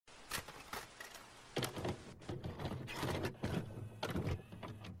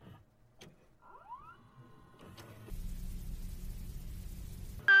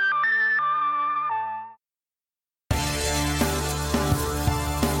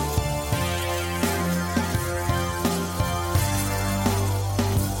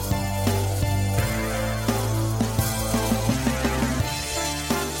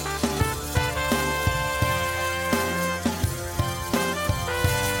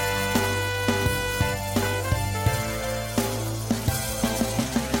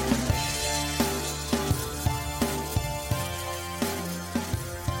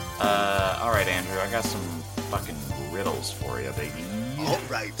got some fucking riddles for you, baby. All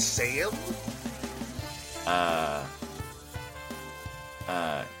right, Sam.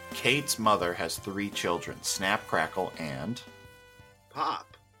 Kate's mother has 3 children: Snap, Crackle, and...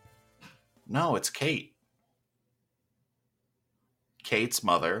 Pop. No, it's Kate. Kate's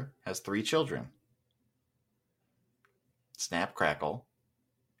mother has 3 children: Snap, Crackle,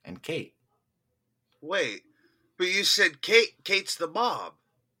 and Kate. Wait, but you said Kate. Kate's the mom.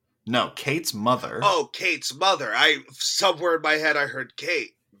 No, Kate's mother. Oh, Kate's mother. Somewhere in my head I heard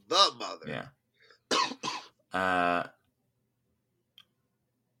Kate, the mother. Yeah.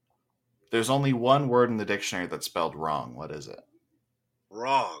 There's only one word in the dictionary that's spelled wrong. What is it?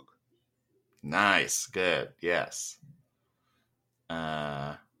 Wrong. Nice. Good. Yes.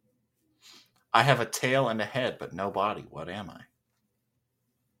 I have a tail and a head, but no body. What am I?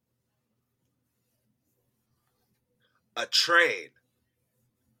 A train.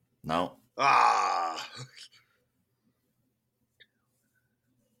 No. Ah.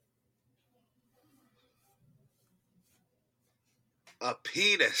 A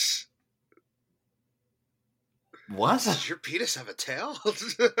penis. What? Does your penis have a tail?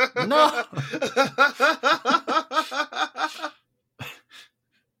 No.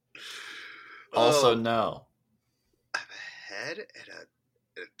 Also, no. I have a head and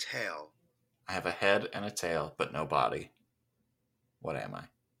a tail. I have a head and a tail, but no body. What am I?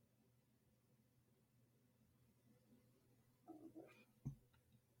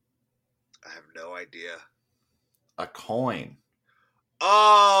 I have no idea. A coin.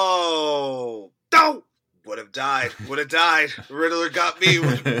 Oh! No! Would have died. Riddler got me.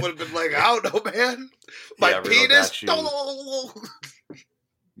 Would have been like, I don't know, man. My penis?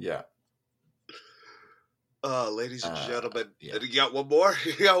 Yeah. Ladies and gentlemen. Yeah. You got one more?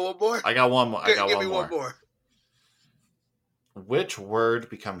 I got one more. Give me one more. Which word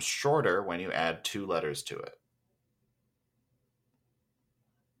becomes shorter when you add 2 letters to it?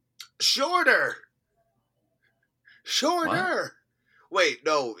 Shorter. What? Wait,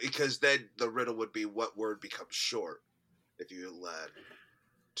 no, because then the riddle would be what word becomes short if you add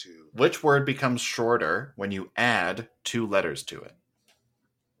 2. Which word becomes shorter when you add 2 letters to it?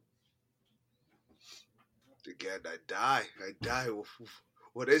 Again, I die.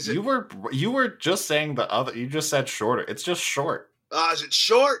 What is it? You were just saying the other. You just said shorter. It's just short. Is it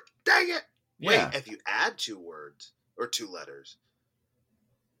short? Dang it! Yeah. Wait, if you add 2 words or 2 letters,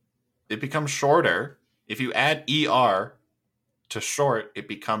 it becomes shorter. If you add ER to short, it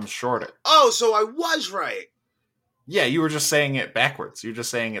becomes shorter. Oh, so I was right. Yeah, you were just saying it backwards. You're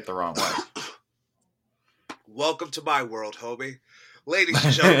just saying it the wrong way. Welcome to my world, homie. Ladies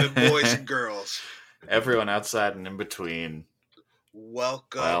and gentlemen, boys and girls. Everyone outside and in between.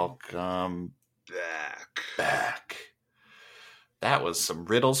 Welcome back. That was some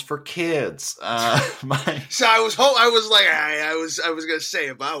riddles for kids. So I was like, I was gonna say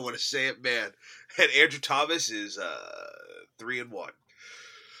it, but I want to say it, man. And Andrew Thomas is 3-1.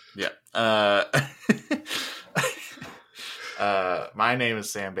 Yeah. My name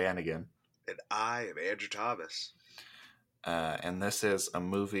is Sam Bannigan. And I am Andrew Thomas. And this is a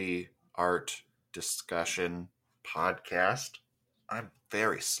movie art discussion podcast. I'm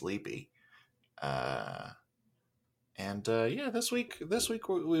very sleepy. This week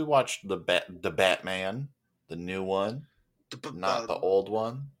we watched the Batman, the new one, not the old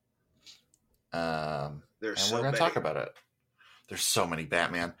one. And we're going to talk about it. There's so many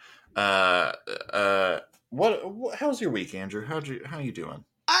Batman. How's your week, Andrew? How you doing?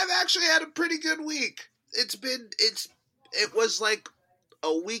 I've actually had a pretty good week. It was like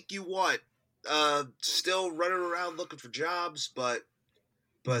a week you want. Still running around looking for jobs, but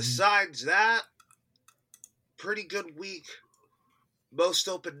besides that, pretty good week. Most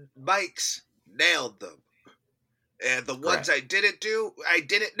open mics, nailed them. And the ones I didn't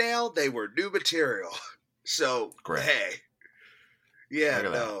nail, they were new material. So, hey. Yeah,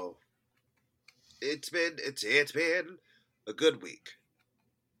 no. It's been a good week.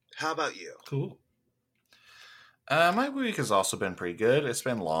 How about you? Cool. My week has also been pretty good. It's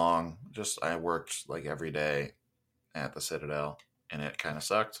been long. I worked like every day at the Citadel, and it kind of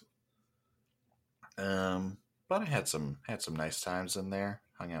sucked. But I had some nice times in there.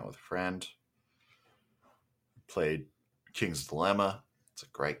 Hung out with a friend. Played King's Dilemma. It's a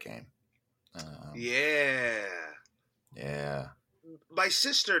great game. Yeah. My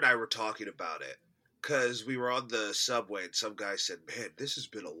sister and I were talking about it because we were on the subway and some guy said, "Man, this has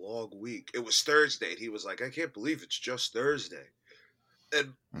been a long week." It was Thursday, and he was like, "I can't believe it's just Thursday."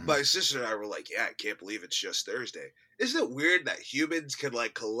 And my sister and I were like, "Yeah, I can't believe it's just Thursday." Isn't it weird that humans can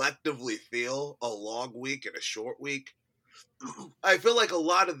like collectively feel a long week and a short week? I feel like a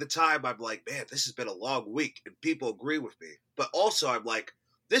lot of the time I'm like, man, this has been a long week, and people agree with me. But also I'm like,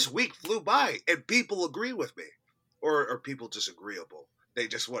 this week flew by, and people agree with me. Or are people just agreeable? They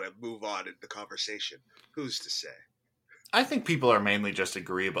just want to move on in the conversation. Who's to say? I think people are mainly just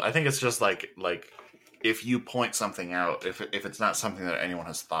agreeable. I think it's just like if you point something out, if it's not something that anyone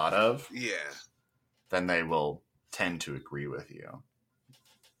has thought of, yeah, then they will tend to agree with you.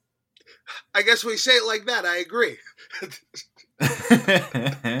 I guess we say it like that. I agree.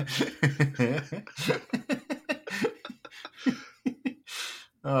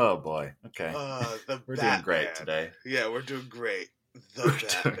 Oh boy. Okay. We're doing great today. Yeah, we're doing great. The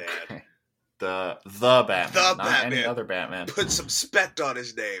Batman. The Batman. The not Batman. Any other Batman. Put some spect on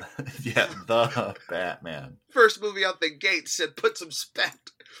his name. Yeah, the Batman. First movie out the gate said put some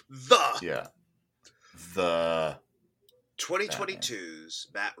spect. Yeah. The 2022's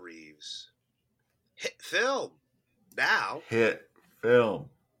Matt Reeves. Hit film. Now. Hit film.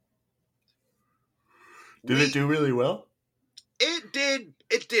 Did it do really well? It did.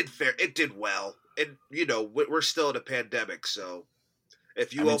 It did fair. It did well. And, you know, we're still in a pandemic, so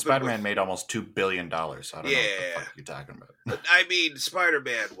if you Spider-Man made almost $2 billion. So I don't know what the fuck you're talking about. I mean,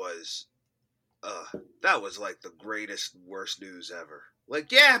 Spider-Man was, that was like the greatest, worst news ever.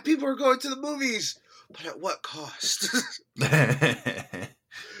 Like, yeah, people are going to the movies, but at what cost?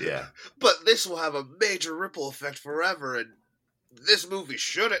 Yeah. But this will have a major ripple effect forever, and this movie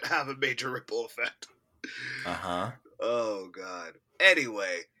shouldn't have a major ripple effect. Uh-huh. Oh, God.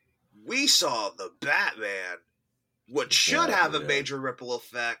 Anyway, we saw the Batman, which should have a major ripple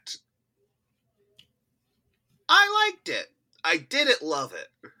effect. I liked it. I didn't love it.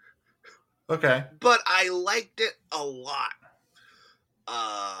 Okay. But I liked it a lot.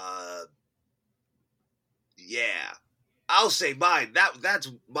 Yeah. I'll say mine. That's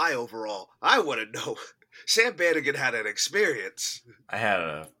my overall. I want to know. Sam Bannigan had an experience. I had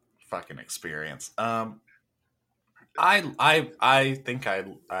a fucking experience. I think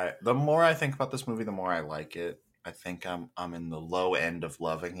the more I think about this movie, the more I like it. I think I'm in the low end of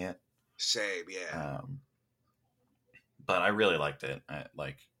loving it. Same, yeah. But I really liked it.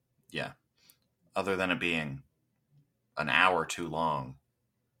 Other than it being an hour too long,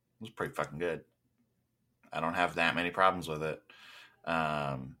 it was pretty fucking good. I don't have that many problems with it.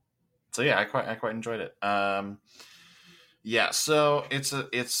 So yeah, I quite enjoyed it. Yeah, so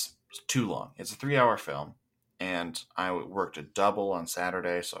it's too long. It's a 3-hour film. And I worked a double on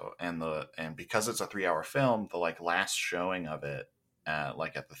Saturday, and because it's a 3-hour film, the last showing of it,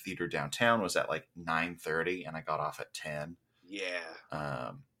 at the theater downtown, was at 9:30, and I got off at 10.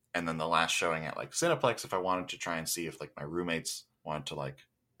 Yeah. And then the last showing at Cineplex, if I wanted to try and see if my roommates wanted to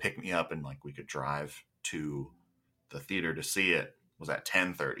pick me up and we could drive to the theater to see it, was at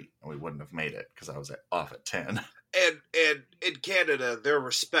 10:30, and we wouldn't have made it because I was off at 10. And in Canada, they're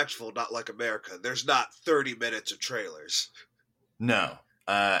respectful, not like America. There's not 30 minutes of trailers. No.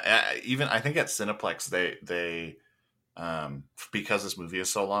 Even I think at Cineplex, they because this movie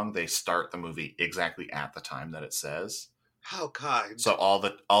is so long, they start the movie exactly at the time that it says. How kind. So all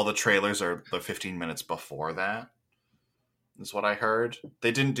the trailers are the 15 minutes before that. Is what I heard.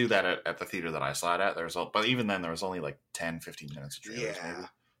 They didn't do that at the theater that I saw it at. But even then, there was only 10, 15 minutes of trailers maybe,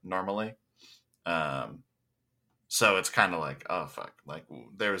 normally. So it's kind of oh fuck,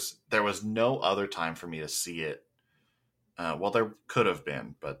 there was no other time for me to see it. Well, there could have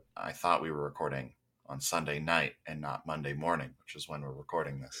been, but I thought we were recording on Sunday night and not Monday morning, which is when we're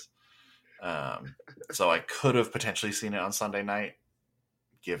recording this. So I could have potentially seen it on Sunday night,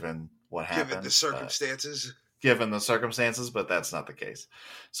 given what happened. Given the circumstances. But that's not the case.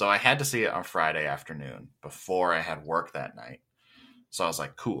 So I had to see it on Friday afternoon before I had work that night. So I was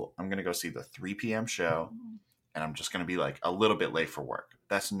like, cool, I'm going to go see the 3 p.m. show, and I'm just going to be a little bit late for work.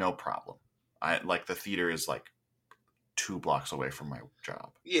 That's no problem. The theater is 2 blocks away from my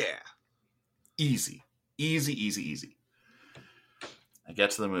job. Yeah. Easy. I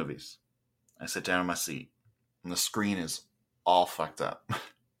get to the movies. I sit down in my seat, and the screen is all fucked up.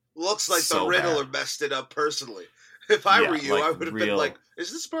 Looks like so the Riddler messed it up personally. If I were you, I would have been is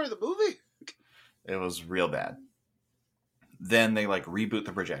this part of the movie? It was real bad. Then they reboot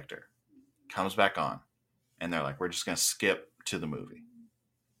the projector. Comes back on. And they're we're just going to skip to the movie.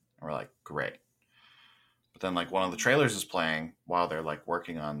 And we're great. But then one of the trailers is playing while they're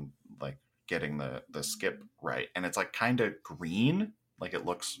working on getting the skip right. And it's kind of green. It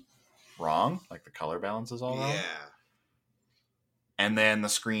looks wrong. The color balance is all wrong. Yeah. And then the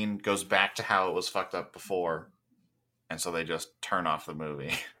screen goes back to how it was fucked up before. And so they just turn off the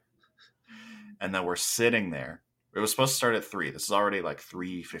movie. And then we're sitting there. It was supposed to start at 3. This is already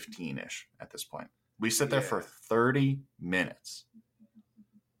 3:15-ish at this point. We sit there for 30 minutes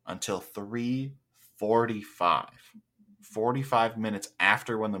until 3:45. 45 minutes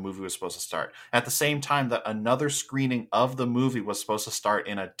after when the movie was supposed to start. At the same time that another screening of the movie was supposed to start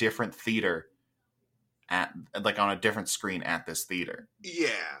in a different theater on a different screen at this theater. Yeah.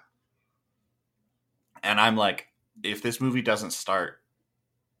 And I'm like, if this movie doesn't start,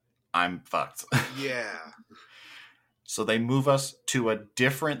 I'm fucked. Yeah. So they move us to a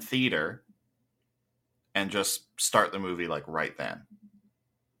different theater and just start the movie like right then.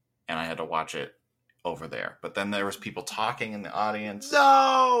 And I had to watch it over there. But then there was people talking in the audience.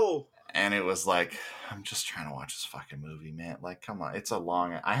 No! And it was like, I'm just trying to watch this fucking movie, man. Like, come on. It's a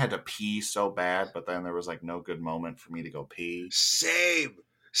long... I had to pee so bad, but then there was like no good moment for me to go pee. Same.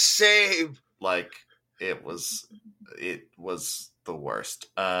 Like, it was the worst.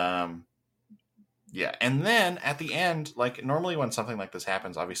 Yeah. And then at the end, like normally when something like this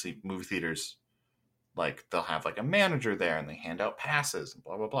happens, obviously movie theaters, like they'll have like a manager there and they hand out passes and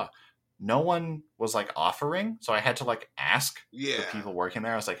blah, blah, blah. No one was like offering. So I had to like ask the people working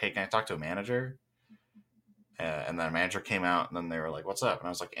there. I was like, hey, can I talk to a manager? And then a manager came out and then they were like, what's up? And I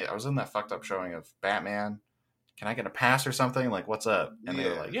was like, I was in that fucked up showing of Batman. Can I get a pass or something? Like, what's up? And they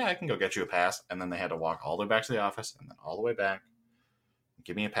were like, yeah, I can go get you a pass. And then they had to walk all the way back to the office and then all the way back.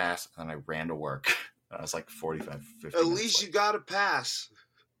 Give me a pass. And then I ran to work. I was like 45, 50 At least you got a pass.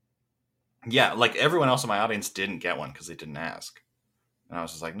 Yeah, like everyone else in my audience didn't get one because they didn't ask. And I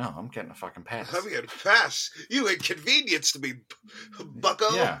was just like, no, I'm getting a fucking pass. I'm getting a pass. You inconvenienced me,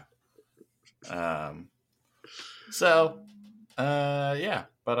 bucko. Yeah. Yeah.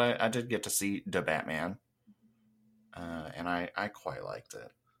 But I did get to see The Batman. And I quite liked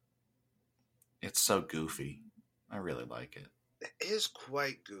it. It's so goofy. I really like it. It is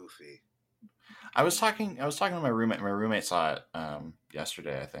quite goofy. I was talking to my roommate. My roommate saw it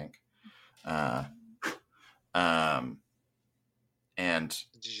yesterday, I think. And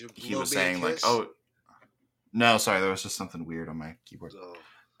he was saying like, "Oh, no, sorry, there was just something weird on my keyboard." Oh,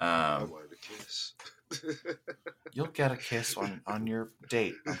 I wanted a kiss. You'll get a kiss on your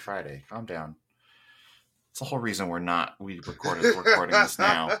date on Friday. Calm down. It's the whole reason we're recording this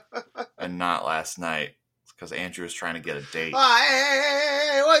now and not last night. It's because Andrew was trying to get a date.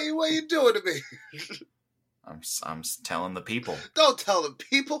 Hey, what are you doing to me? I'm telling the people. Don't tell the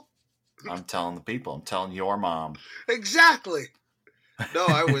people. I'm telling the people. I'm telling your mom. Exactly. No,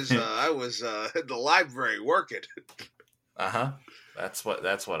 I was in the library working. Uh-huh. That's what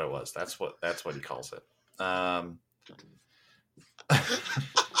it was. That's what he calls it. I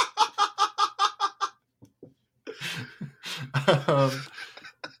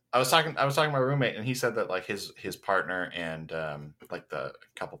was talking to my roommate, and he said that like his partner and like the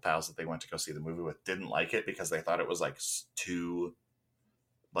couple pals that they went to go see the movie with didn't like it because they thought it was like too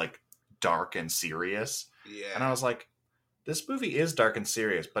like dark and serious. Yeah. And I was like, this movie is dark and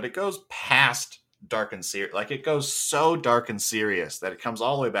serious, but it goes past dark and serious. Like it goes so dark and serious that it comes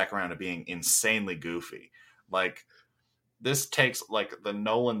all the way back around to being insanely goofy. Like this takes like the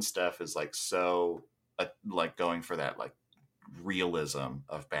Nolan stuff is like so like going for that like realism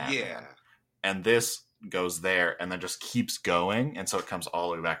of Batman. Yeah. And this goes there and then just keeps going, and so it comes all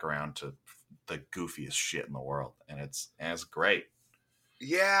the way back around to the goofiest shit in the world, and it's great.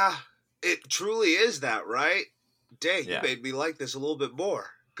 Yeah, it truly is that, right? Dang, you made me like this a little bit more,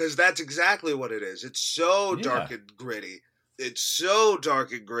 because that's exactly what it is. It's so dark and gritty. It's so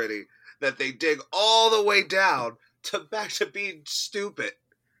dark and gritty that they dig all the way down to back to being stupid.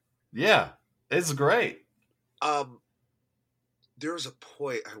 Yeah, it's great. There was a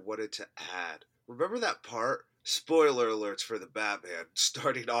point I wanted to add. Remember that part? Spoiler alerts for the Batman,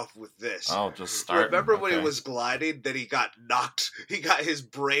 starting off with this. Oh, just start. Remember when he was gliding, then he got his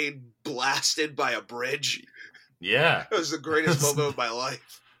brain blasted by a bridge? Yeah. It was the greatest moment of my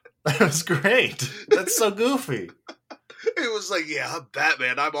life. That was great. That's so goofy. It was like, yeah, I'm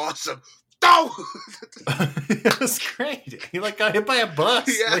Batman, I'm awesome. No! It was great. He like got hit by a bus.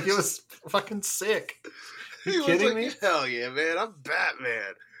 Yes. Like it was fucking sick. He was kidding like, me? Hell yeah, man, I'm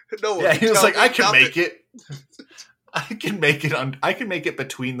Batman. No one yeah, he was like, I can nothing. make it. I can make it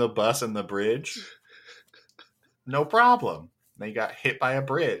between the bus and the bridge. No problem. They got hit by a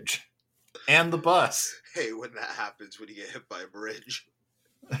bridge. And the bus. Hey, when that happens, when you get hit by a bridge.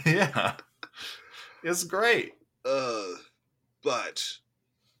 Yeah. It's great. But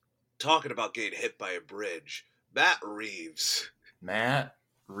talking about getting hit by a bridge, Matt Reeves.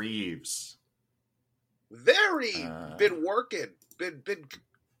 Been working, been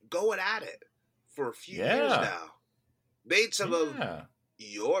going at it for a few years now. Made some of I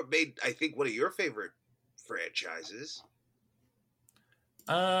think one of your favorite franchises.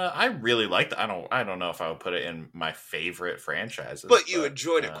 I really liked it. I don't know if I would put it in my favorite franchises. But you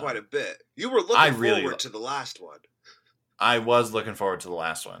enjoyed it quite a bit. You were looking forward to the last one. I was looking forward to the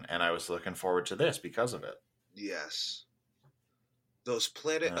last one, and I was looking forward to this because of it. Yes. Those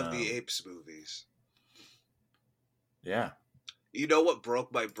Planet of the Apes movies. Yeah. You know what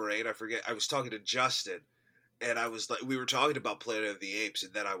broke my brain? I forget. I was talking to Justin, and I was like, we were talking about Planet of the Apes,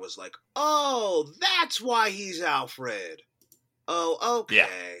 and then I was like, oh, that's why he's Alfred. Oh,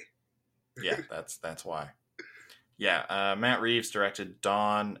 okay. Yeah, that's why. Yeah, Matt Reeves directed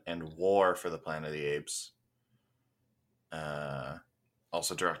Dawn and War for the Planet of the Apes.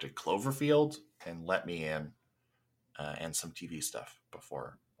 Also directed Cloverfield and Let Me In, and some TV stuff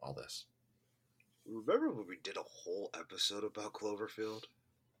before all this. Remember when we did a whole episode about Cloverfield?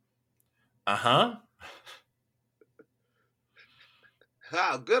 Uh-huh.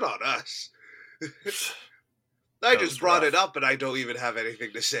 Wow, good on us. I just brought it up and I don't even have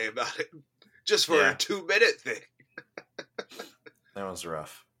anything to say about it. Just for a 2-minute thing. That was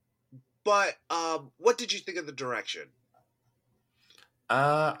rough. But what did you think of the direction?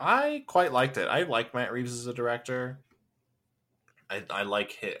 I quite liked it. I like Matt Reeves as a director. I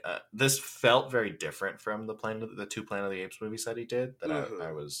like his, this felt very different from the two Planet of the Apes movies that he did. That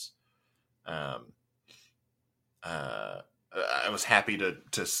I was happy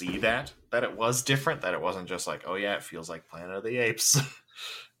to see that it was different. That it wasn't just like, oh yeah, it feels like Planet of the Apes.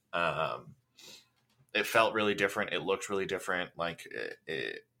 It felt really different. It looked really different. Like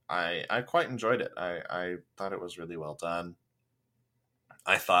I quite enjoyed it. I thought it was really well done.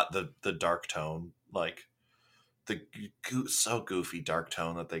 I thought the dark tone, like the so goofy dark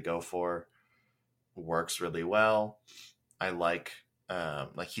tone that they go for, works really well. I like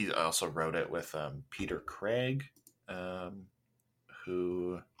he also wrote it with Peter Craig,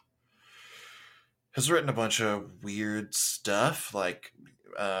 who has written a bunch of weird stuff, like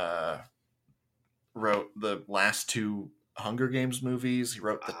wrote the last two Hunger Games movies. He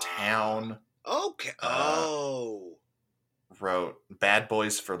wrote The Town. Okay. Wrote Bad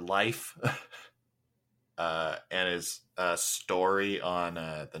Boys for Life. And his story on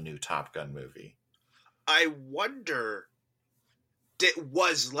the new Top Gun movie. I wonder,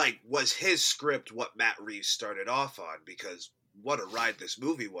 was his script what Matt Reeves started off on? Because what a ride this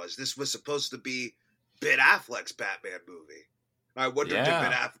movie was. This was supposed to be Ben Affleck's Batman movie. I wonder if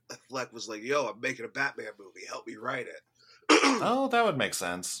Ben Affleck was like, yo, I'm making a Batman movie. Help me write it. Oh, that would make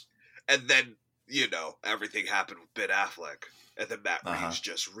sense. And then, everything happened with Ben Affleck. And then Matt Reeves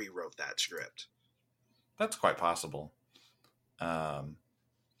just rewrote that script. That's quite possible. But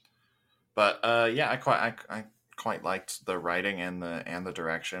I quite liked the writing and the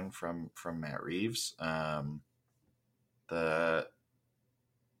direction from Matt Reeves.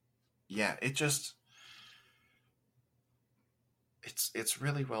 It's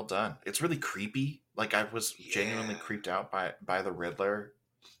really well done. It's really creepy. Like I was genuinely creeped out by the Riddler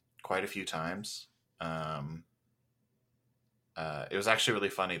quite a few times. It was actually really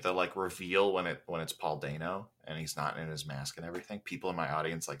funny. The reveal when it's Paul Dano and he's not in his mask and everything. People in my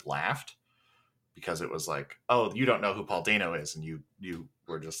audience laughed because it was like, oh, you don't know who Paul Dano is, and you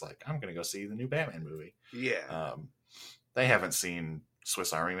were just like, I'm gonna go see the new Batman movie. Yeah. They haven't seen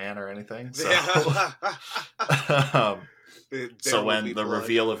Swiss Army Man or anything, so. So when the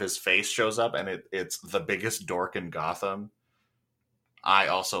reveal of his face shows up and it's the biggest dork in Gotham, I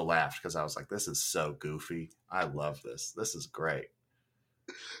also laughed because I was like, this is so goofy. I love this. This is great.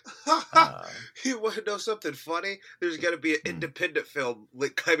 You want to know something funny? There's going to be an independent film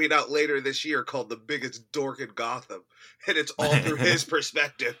coming out later this year called The Biggest Dork in Gotham. And it's all through his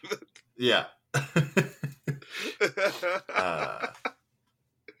perspective. Yeah.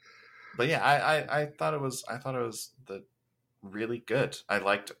 But yeah, I thought it was really good. I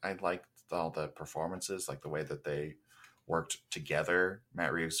liked all the performances, like the way that they worked together.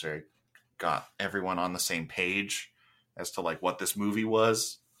 Matt Reeves got everyone on the same page as to what this movie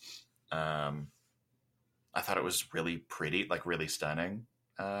was. I thought it was really pretty, really stunning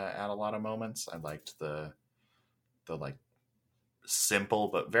at a lot of moments. I liked the simple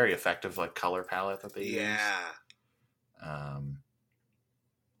but very effective color palette that they used.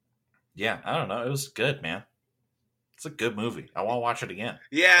 Yeah, I don't know. It was good, man. It's a good movie. I want to watch it again.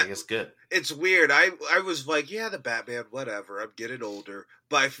 Yeah. It's good. It's weird. I was like, yeah, the Batman, whatever. I'm getting older.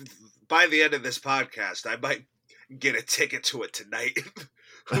 By the end of this podcast, I might get a ticket to it tonight.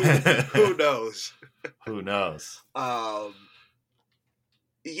 Who knows? Who knows?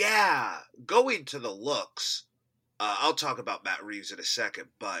 Yeah. Going to the looks, I'll talk about Matt Reeves in a second,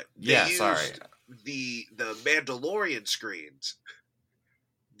 but they used the Mandalorian screens.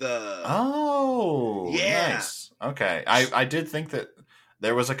 Nice. Okay. I did think that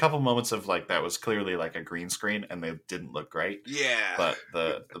There was a couple moments of like that was clearly like a green screen, and they didn't look great. Yeah, but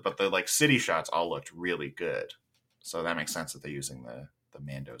the like city shots all looked really good, so that makes sense that they're using the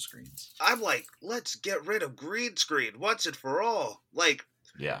Mando screens. I'm like, let's get rid of green screen once and for all. Like,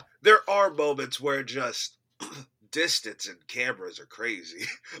 yeah, there are moments where just distance and cameras are crazy,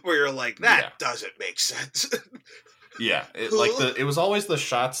 where you're like, that doesn't make sense. Yeah, it was always the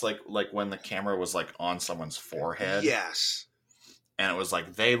shots like when the camera was like on someone's forehead. Yes. And it was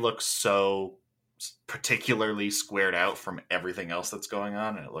like they look so particularly squared out from everything else that's going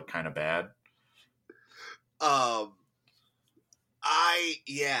on, and it looked kind of bad.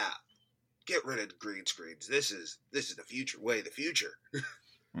 Get rid of green screens. This is the future. The future.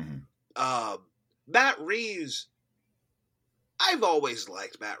 Mm-hmm. Matt Reeves. I've always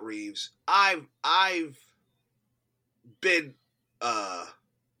liked Matt Reeves. I've been.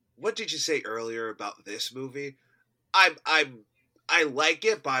 What did you say earlier about this movie? I like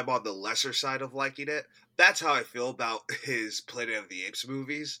it, but I'm on the lesser side of liking it. That's how I feel about his Planet of the Apes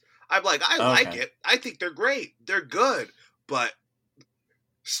movies. I'm like, I like it. I think they're great. They're good. But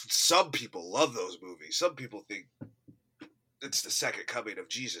some people love those movies. Some people think it's the second coming of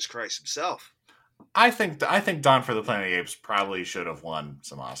Jesus Christ himself. I think Dawn for the Planet of the Apes probably should have won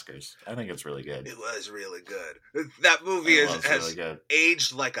some Oscars. I think it's really good. It was really good. That movie has really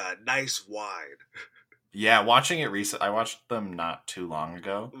aged like a nice wine. Yeah, watching it recently, I watched them not too long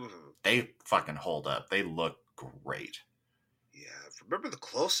ago. Mm-hmm. They fucking hold up. They look great. Yeah, remember the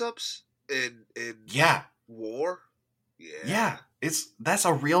close-ups in War? Yeah, that's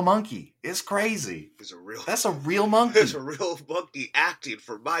a real monkey. It's crazy. That's a real monkey. There's a real monkey acting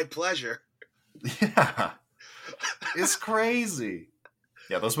for my pleasure. Yeah, it's crazy.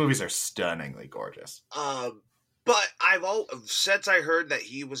 Yeah, those movies are stunningly gorgeous. But since I heard that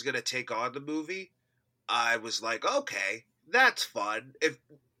he was going to take on the movie, I was like, okay, that's fun. If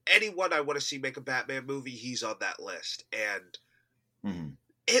anyone I want to see make a Batman movie, he's on that list. And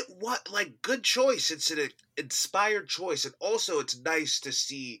good choice. It's an inspired choice. And also it's nice to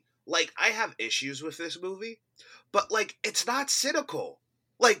see, like, I have issues with this movie, but like, it's not cynical.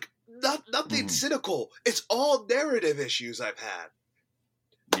 Like, nothing cynical. It's all narrative issues I've had.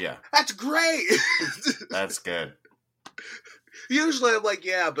 Yeah. That's great. That's good. Usually I'm like,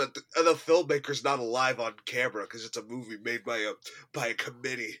 yeah, but the filmmaker's not alive on camera because it's a movie made by a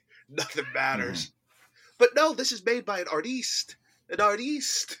committee. Nothing matters. Mm-hmm. But no, this is made by an artiste.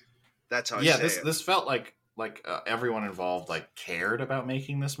 That's how I say it. Yeah, this felt like everyone involved like cared about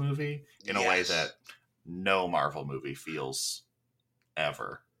making this movie in a way that no Marvel movie feels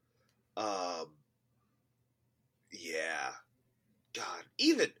ever. Yeah. God,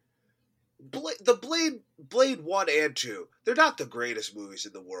 even the Blade 1 and 2, they're not the greatest movies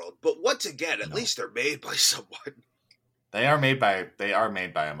in the world, but once again, at least they're made by someone. They are made by a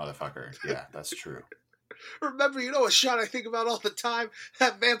motherfucker. Yeah, that's true. Remember, a shot I think about all the time?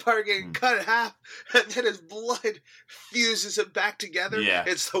 That vampire getting cut in half, and then his blood fuses him back together. Yeah.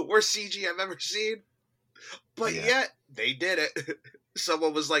 It's the worst CG I've ever seen. But yet, they did it.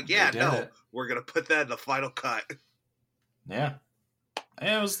 Someone was like, we're going to put that in the final cut. Yeah. And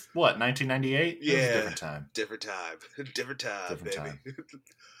it was, 1998? Yeah. It was a different time. Different time, baby.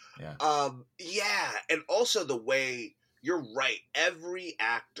 Yeah. Yeah, and also the way, you're right, every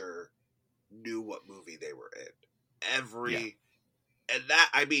actor knew what movie they were in. And that,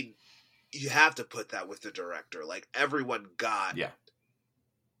 I mean, you have to put that with the director. Like, everyone got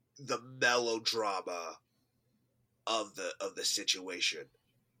the melodrama of the situation.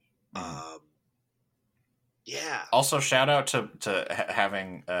 Mm-hmm. Yeah. Also, shout out to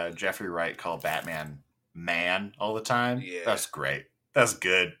having Jeffrey Wright call Batman man all the time. Yeah. That's great. That's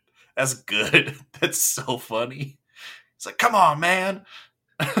good. That's so funny. It's like, come on, man.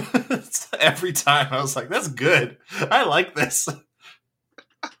 Every time I was like, that's good. I like this.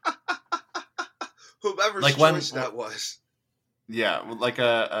 Whoever's choice that was. Yeah, like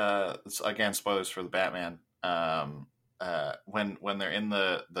again, spoilers for the Batman. When they're in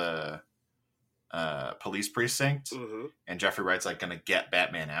the police precinct, mm-hmm. and Jeffrey Wright's like gonna get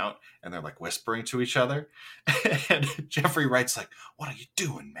Batman out, and they're like whispering to each other, and Jeffrey Wright's like, "What are you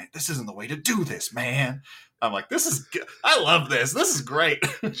doing, man? This isn't the way to do this, man." I'm like, "This is good. I love this. This is great."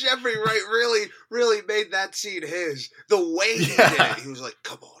 Jeffrey Wright really made that scene his. The way he did it, he was like,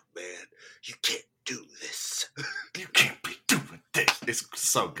 "Come on, man, you can't do this. You can't be doing this." It's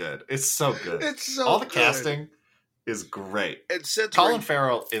so good. It's so good. It's so all the casting is great. And since Colin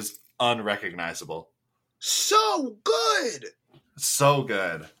Farrell is unrecognizable. So good. So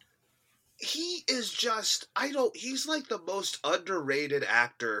good. He is just, he's like the most underrated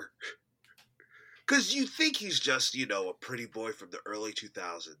actor. Because you think he's just, a pretty boy from the early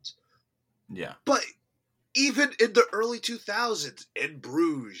 2000s. Yeah. But even in the early 2000s, in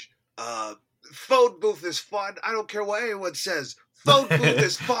Bruges, phone booth is fun. I don't care what anyone says. Phone booth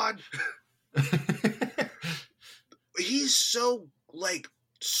is fun. He's so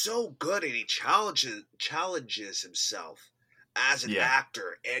good, and he challenges himself as an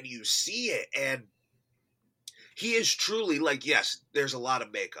actor, and you see it, and he is truly yes, there's a lot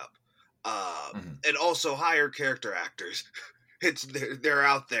of makeup, and also hire character actors. They're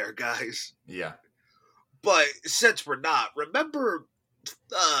out there, guys. Yeah. But since we're not, remember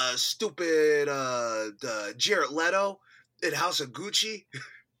stupid Jared Leto in House of Gucci?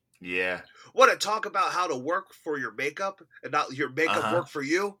 Yeah. Want to talk about how to work for your makeup and not your makeup work for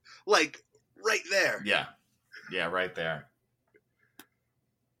you? Right there. Yeah. Yeah, right there.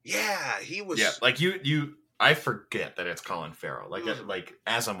 Yeah, he was. Yeah, I forget that it's Colin Farrell.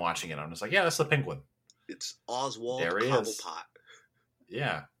 As I'm watching it, I'm just like, yeah, that's the Penguin. It's Oswald there he Cobblepot. Is.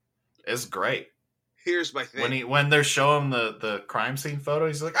 Yeah. It's great. Here's my thing. When they're showing the crime scene photo,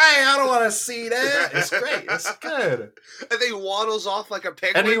 he's like, hey, I don't want to see that. It's great. It's good. And then he waddles off like a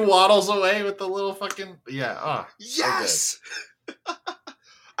penguin. And he waddles away with the little fucking... Yeah. Oh, yes!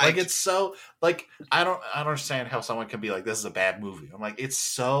 So it's so... I don't understand how someone can be like, this is a bad movie. I'm like, it's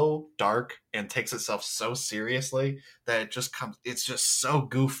so dark and takes itself so seriously that it's just so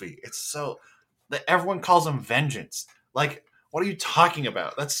goofy. It's so... that everyone calls him Vengeance. What are you talking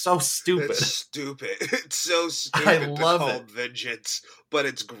about? That's so stupid. It's stupid. It's so stupid. I love it. Vengeance, but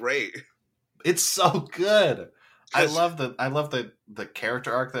it's great. It's so good. I love the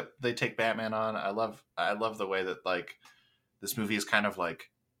character arc that they take Batman on. I love the way that this movie is kind of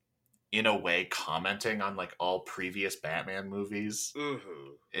in a way commenting on all previous Batman movies.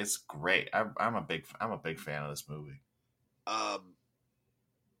 Mm-hmm. It's great. I'm a big fan of this movie.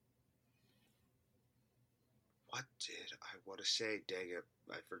 What did I want to say? Dang it,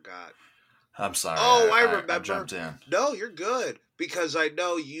 I forgot. I'm sorry. Oh, I remember. I jumped in. No, you're good. Because I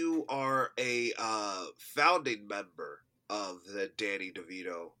know you are a founding member of the Danny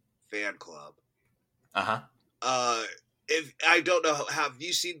DeVito fan club. If I don't know, have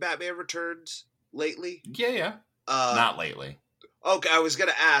you seen Batman Returns lately? Yeah. Not lately. Okay, I was going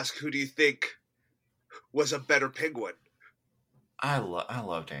to ask, who do you think was a better Penguin? I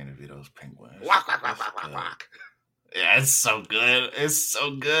love Danny DeVito's Penguin. Walk, walk, walk, walk, walk, walk. Yeah, it's so good. It's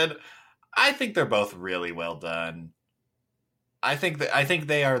so good. I think they're both really well done. I think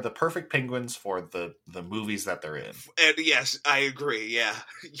they are the perfect penguins for the movies that they're in. And yes, I agree. Yeah.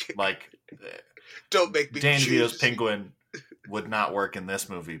 Don't make me Danny DeVito's Penguin would not work in this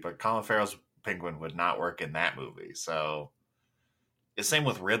movie, but Colin Farrell's Penguin would not work in that movie. So it's same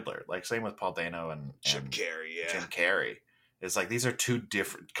with Riddler, same with Paul Dano and Jim Carrey. Yeah. Jim Carrey. It's these are two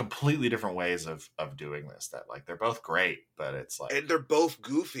completely different ways of doing this. That they're both great, but it's and they're both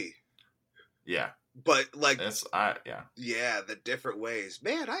goofy. Yeah, but yeah, the different ways.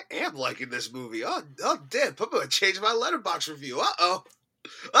 Man, I am liking this movie. Oh, damn! I'm gonna change my Letterboxd review.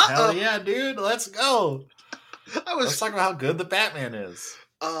 Hell yeah, dude! Let's go. Let's talk about how good the Batman is.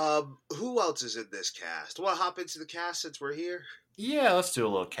 Who else is in this cast? Want to hop into the cast since we're here? Yeah, let's do a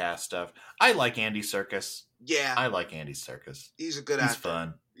little cast stuff. I like Andy Serkis. Yeah. I like Andy Serkis. He's a good actor. He's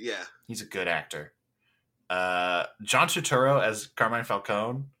fun. Yeah. He's a good actor. John Turturro as Carmine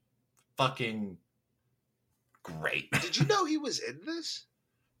Falcone. Fucking great. Did you know he was in this?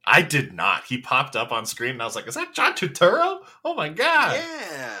 I did not. He popped up on screen and I was like, is that John Turturro? Oh my God.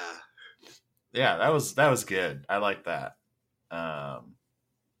 Yeah. Yeah, that was good. I like that. Yeah,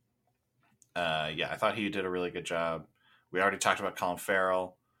 I thought he did a really good job. We already talked about Colin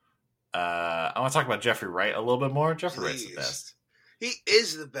Farrell. I want to talk about Jeffrey Wright a little bit more. Jeffrey Wright's the best. He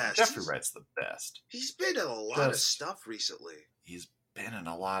is the best. Jeffrey Wright's the best. He's been in a lot of stuff recently. He's been in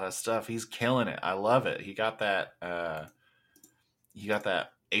a lot of stuff. He's killing it. I love it. He got that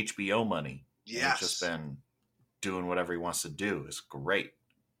HBO money. Yeah. He's just been doing whatever he wants to do. It's great.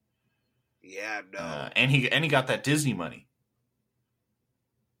 Yeah, no. And he got that Disney money.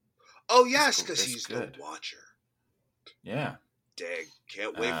 Oh yes, because he's good. The Watcher. Yeah. Dang,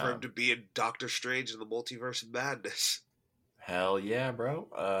 can't wait for him to be in Doctor Strange in the Multiverse of Madness. Hell yeah, bro.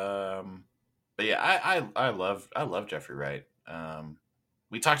 But yeah, I love Jeffrey Wright.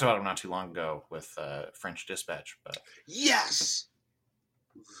 We talked about him not too long ago with French Dispatch, but yes,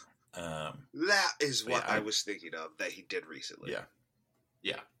 that is what I was thinking of that he did recently.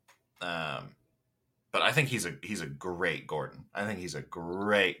 Yeah. But I think he's a great Gordon. I think he's a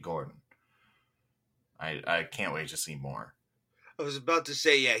great Gordon. I can't wait to see more. I was about to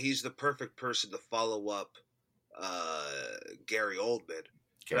say, yeah, he's the perfect person to follow up Gary Oldman.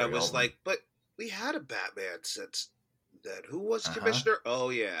 But I was like, but we had a Batman since then. Who was Commissioner?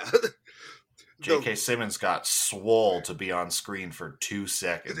 Oh, yeah. J.K. Simmons got swole to be on screen for 2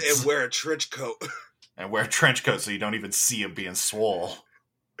 seconds. And wear a trench coat. So you don't even see him being swole.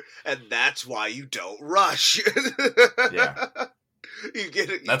 And that's why you don't rush. Yeah. You get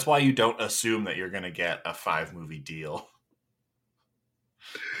it. That's why you don't assume that you're going to get a 5-movie deal.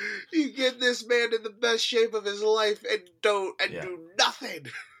 You get this man in the best shape of his life and do nothing.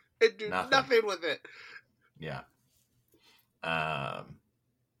 And do nothing with it. Yeah.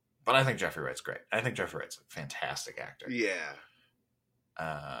 But I think Jeffrey Wright's great. I think Jeffrey Wright's a fantastic actor. Yeah.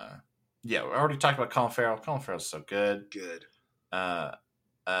 Yeah, we already talked about Colin Farrell. Colin Farrell's so good. Good.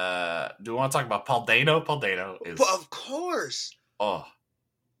 Do we want to talk about Paul Dano? Paul Dano is... Of course. Oh.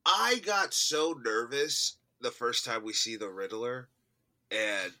 I got so nervous the first time we see the Riddler,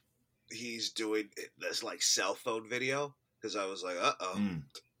 and he's doing this, like, cell phone video, because I was like, uh-oh.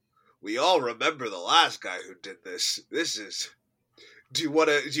 We all remember the last guy who did this. This is... Do you want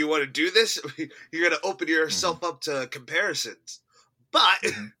to do this? You're going to open yourself up to comparisons. But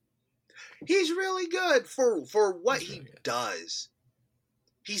he's really good for what he does.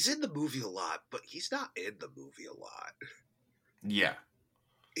 He's in the movie a lot, but he's not in the movie a lot. Yeah.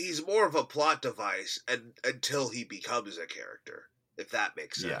 He's more of a plot device until he becomes a character, if that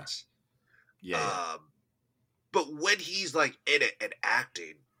makes sense. Yeah. But when he's like in it and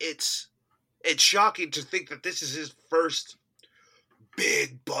acting, it's shocking to think that this is his first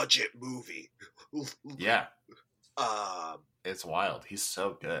big budget movie. Yeah. It's wild. He's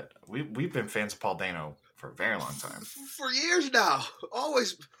so good. We've been fans of Paul Dano for a very long time. For years now.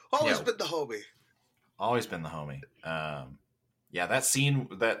 Always been the homie. Always been the homie. Yeah, that scene,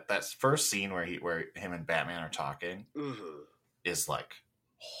 that first scene where him and Batman are talking is like,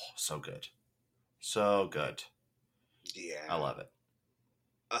 so good. So good. Yeah. I love it.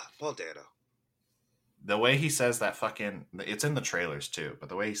 Paul Dano. The way he says that it's in the trailers too, but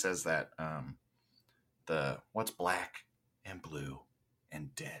the way he says that, the what's black and blue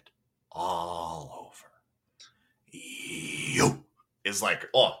and dead all over you is like,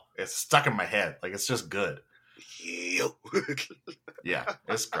 it's stuck in my head. Like, it's just good. Yeah,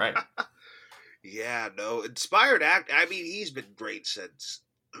 it's great. Yeah, no, inspired act. I mean, he's been great since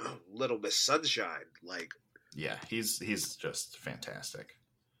Little Miss Sunshine. Like, yeah, he's just fantastic.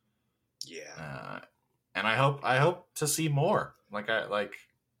 Yeah, and I hope to see more.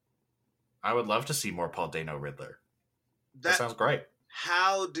 I would love to see more Paul Dano Riddler. That sounds great.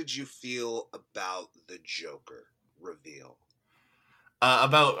 How did you feel about the Joker reveal?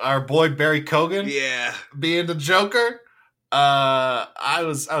 About our boy Barry Keoghan, being the Joker. I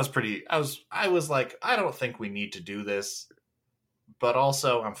was like, I don't think we need to do this, but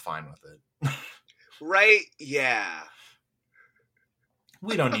also I'm fine with it. Right? Yeah.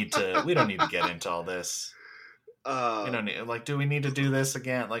 We don't need to get into all this. Do we need to do this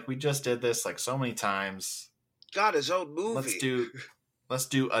again? Like, we just did this like so many times. Got his own movie. Let's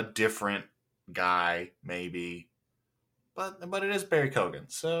do a different guy, maybe. But it is Barry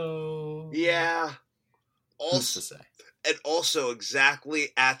Keoghan, so yeah. Who's to say? And also, exactly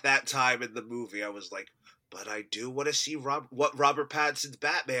at that time in the movie, I was like, but I do want to see what Robert Pattinson's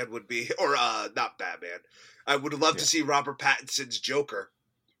Batman would be, or not Batman. I would love to see Robert Pattinson's Joker,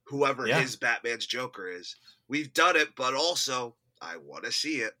 whoever his Batman's Joker is. We've done it, but also I want to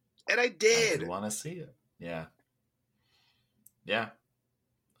see it, and I did. I want to see it. Yeah. Yeah.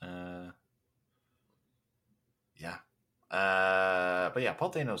 Yeah. But yeah, Paul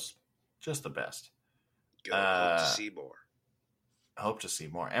Dano's just the best. Hope to see more. Hope to see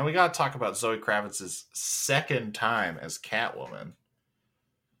more. And we got to talk about Zoe Kravitz's second time as Catwoman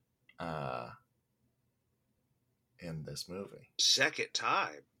in this movie. Second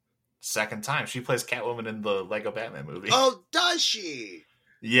time. She plays Catwoman in the Lego Batman movie. Oh, does she?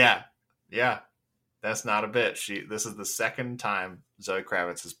 Yeah. Yeah. That's not a bit. This is the second time Zoe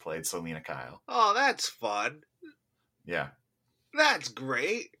Kravitz has played Selina Kyle. Oh, that's fun. Yeah. That's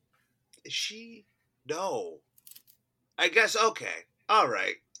great. Is she? No. I guess, okay. All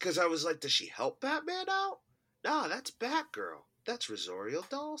right. Because I was like, does she help Batman out? No, that's Batgirl. That's Rosario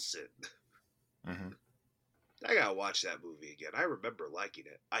Dawson. Mm-hmm. I gotta watch that movie again. I remember liking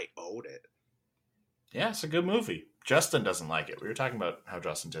it. I own it. Yeah, it's a good movie. Justin doesn't like it. We were talking about how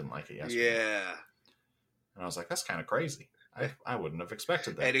Justin didn't like it yesterday. Yeah. And I was like, that's kind of crazy. I wouldn't have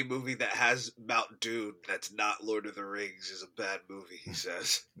expected that. Any movie that has Mount Doom that's not Lord of the Rings is a bad movie, he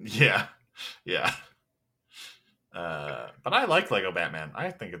says. Yeah. Yeah. But I like Lego Batman.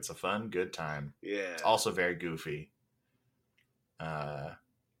 I think it's a fun, good time. Yeah. It's also very goofy.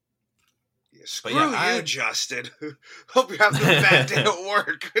 Yeah, screw you, Justin. Hope you're having a bad day at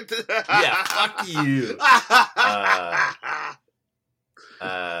work. Yeah, fuck you.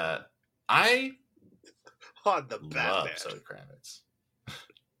 I on the Batman. Love Zoe Kravitz.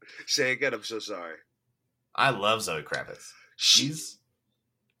 Say again, I'm so sorry. I love Zoe Kravitz. She's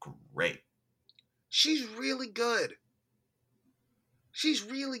great. She's really good. She's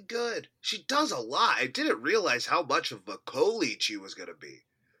really good. She does a lot. I didn't realize how much of a co-lead she was going to be.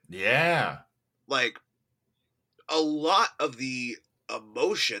 Yeah. Like, a lot of the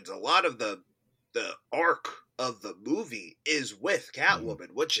emotions, a lot of the arc of the movie is with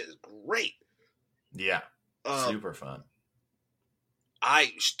Catwoman, which is great. Yeah. Super fun.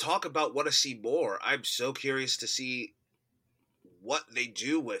 I talk about want to see more. I'm so curious to see what they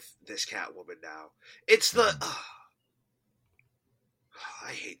do with this Catwoman now. It's the...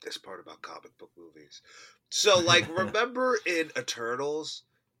 I hate this part about comic book movies. So, like, remember in Eternals,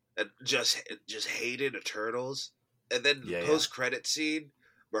 and just hated Eternals, and then the post-credit scene,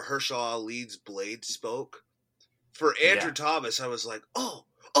 Mahershala Ali's Blade spoke? For Andrew Thomas, I was like, oh,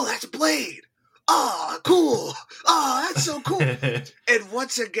 that's Blade! Oh, cool! Oh, that's so cool! And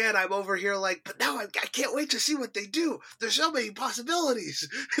once again, I'm over here like, but now I can't wait to see what they do. There's so many possibilities.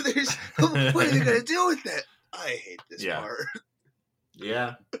 What are they going to do with it? I hate this part.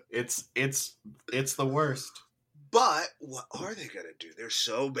 Yeah, it's the worst. But what are they gonna do? There's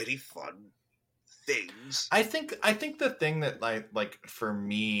so many fun things. I think the thing that like for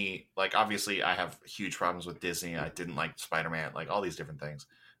me, like obviously I have huge problems with Disney. I didn't like Spider-Man, like all these different things.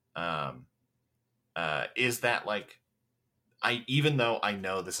 Is that like even though I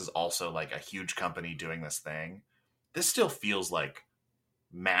know this is also like a huge company doing this thing, this still feels like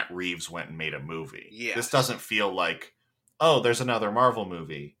Matt Reeves went and made a movie. Yeah, this doesn't feel like, oh, there's another Marvel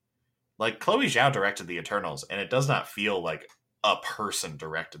movie. Like, Chloe Zhao directed The Eternals, and it does not feel like a person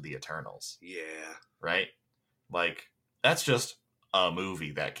directed The Eternals. Yeah. Right? Like, that's just a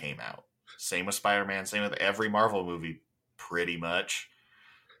movie that came out. Same with Spider-Man, same with every Marvel movie, pretty much.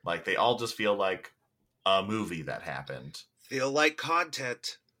 Like, they all just feel like a movie that happened. Feel like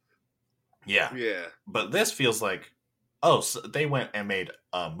content. Yeah. Yeah. But this feels like, oh, so they went and made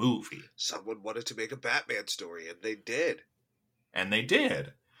a movie. Someone wanted to make a Batman story, and they did.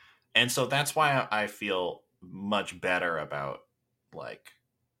 And so that's why I feel much better about, like,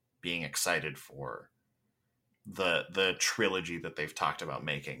 being excited for the trilogy that they've talked about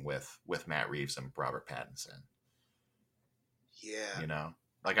making with Matt Reeves and Robert Pattinson. Yeah. You know?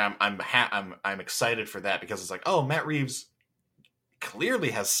 Like, I'm excited for that because it's like, oh, Matt Reeves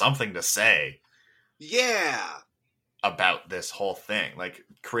clearly has something to say. Yeah. About this whole thing, like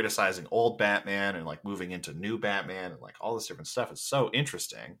criticizing old Batman and like moving into new Batman and like all this different stuff is so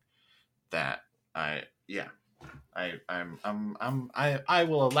interesting that I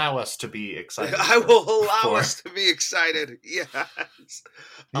will allow us to be excited. I will allow us to be excited. Yes.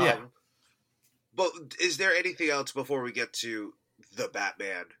 Yeah. But is there anything else before we get to the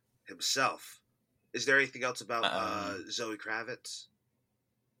Batman himself? Is there anything else about Zoe Kravitz?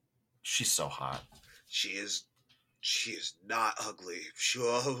 She's so hot. She is not ugly.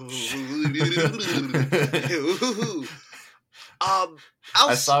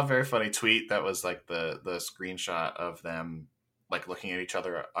 I saw a very funny tweet that was like the screenshot of them like looking at each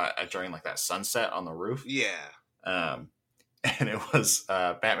other during like that sunset on the roof. Yeah. And it was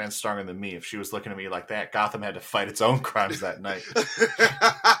Batman's stronger than me. If she was looking at me like that, Gotham had to fight its own crimes that night.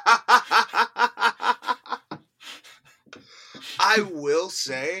 I will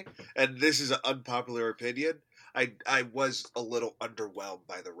say, and this is an unpopular opinion, I was a little underwhelmed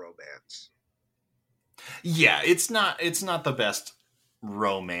by the romance. Yeah, it's not the best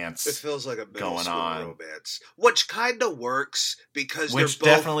romance. It feels like a middle school romance, which kind of works because they're both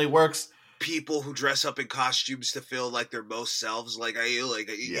definitely works. People who dress up in costumes to feel like their most selves.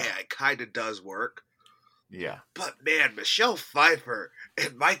 It kind of does work. Yeah, but man, Michelle Pfeiffer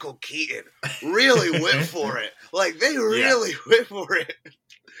and Michael Keaton really went for it. Like they really went for it.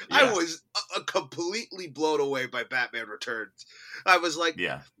 Yeah. I was completely blown away by Batman Returns. I was like,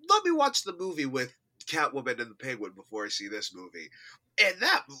 let me watch the movie with Catwoman and the Penguin before I see this movie. And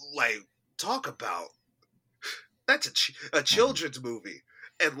that, like, talk about, that's a children's movie.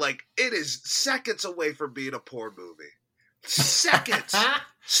 And, like, it is seconds away from being a porn movie. Seconds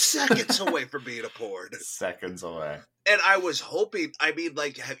away from being a porn. Seconds away. And I was hoping, I mean,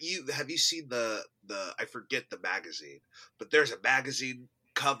 like, have you seen the I forget the magazine, but there's a magazine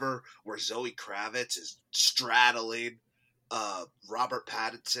cover where Zoe Kravitz is straddling Robert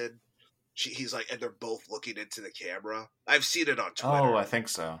Pattinson. He's like, and they're both looking into the camera. I've seen it on Twitter. Oh, I think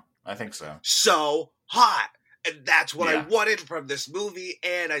so. So hot. And that's what I wanted from this movie,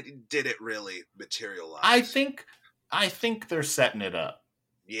 and I didn't really materialize. I think they're setting it up.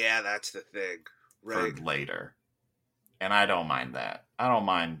 Yeah, that's the thing. Right. For later. And I don't mind that. I don't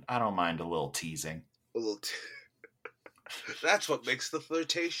mind a little teasing. That's what makes the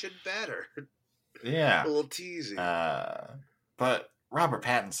flirtation better. Yeah. A little teasing. But Robert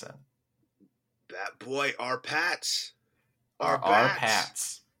Pattinson. That boy, our Pats. Our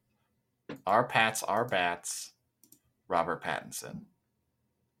Pats. Our Pats, our Bats. Robert Pattinson.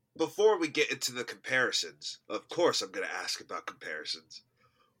 Before we get into the comparisons, of course I'm going to ask about comparisons.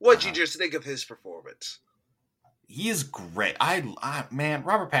 What'd you just think of his performance? He is great. Man,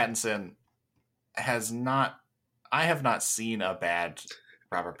 Robert Pattinson I have not seen a bad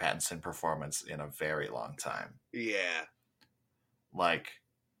Robert Pattinson performance in a very long time. Yeah. Like,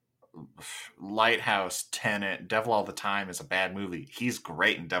 Lighthouse, Tenet, Devil All the Time is a bad movie. He's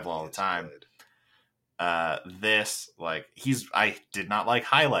great in Devil All the Time. Good. I did not like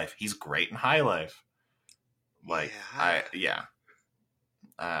High Life. He's great in High Life. I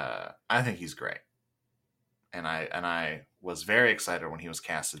think he's great. And I was very excited when he was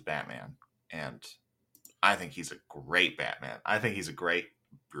cast as Batman. And I think he's a great Batman. I think he's a great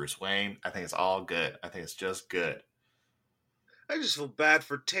Bruce Wayne. I think it's all good. I think it's just good. I just feel bad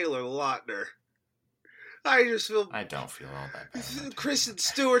for Taylor Lautner. I don't feel all that bad. Kristen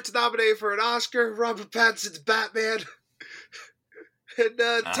Stewart's nominated for an Oscar. Robert Pattinson's Batman. And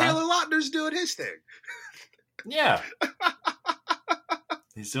Taylor Lautner's doing his thing. Yeah.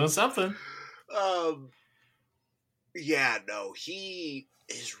 He's doing something. Yeah, no, he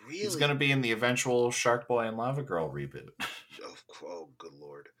is really... He's going to be in the eventual Shark Boy and Lava Girl reboot. Oh, good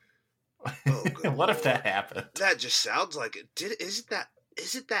Lord. Oh, good What Lord. if that happened? That just sounds like it. Isn't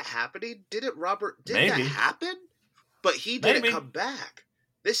that happening? Did Maybe. that happen? But he didn't come back.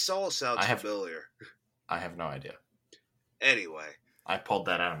 This all sounds familiar. I have no idea. Anyway. I pulled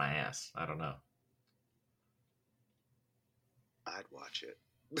that out of my ass. I don't know. I'd watch it.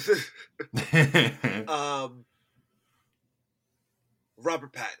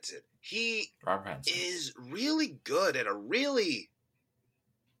 Robert Pattinson. He is really good and a really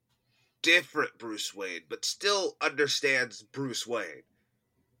different Bruce Wayne, but still understands Bruce Wayne.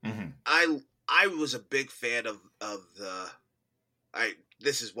 Mm-hmm. I was a big fan of the...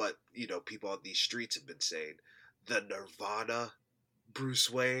 This is what, people on these streets have been saying. The Nirvana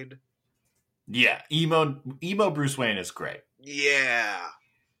Bruce Wayne. Yeah, emo Bruce Wayne is great. Yeah.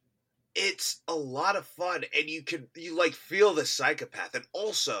 It's a lot of fun, and you feel the psychopath. And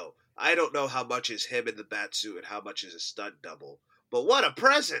also, I don't know how much is him in the Batsuit and how much is a stunt double, but what a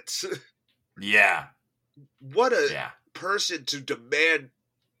presence! Yeah. What a person to demand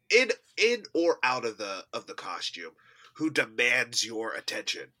in or out of the costume, who demands your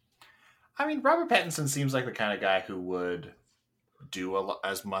attention. I mean, Robert Pattinson seems like the kind of guy who would do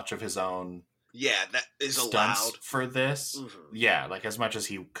as much of his own. Yeah, that is stunts allowed for this. Mm-hmm. Yeah, as much as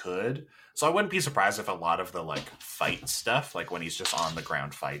he could. So I wouldn't be surprised if a lot of the fight stuff, when he's just on the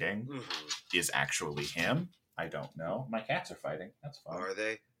ground fighting, is actually him. I don't know. My cats are fighting. That's fine. Are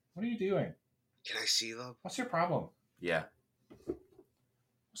they? What are you doing? Can I see them? What's your problem? Yeah.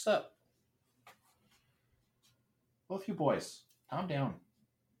 What's up? Both you boys, calm down.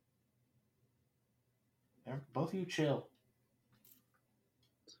 Both of you chill.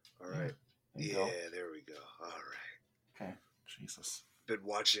 All right. Yeah, there we go. All right. Okay. Jesus. Been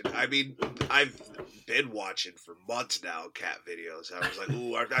watching. I mean, I've been watching for months now cat videos. I was like,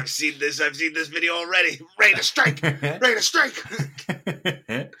 ooh, I've seen this. I've seen this video already. Ready to strike. Ready to strike.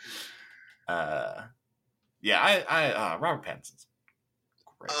 Yeah, Robert Pattinson's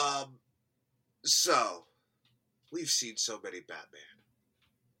great. So, we've seen so many Batman.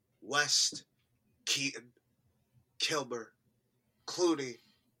 West, Keaton, Kilmer, Clooney,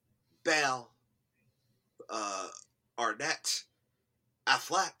 Bale, Arnett,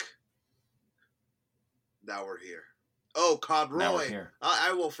 Affleck. Now we're here. Oh, Conroy. Now we're here.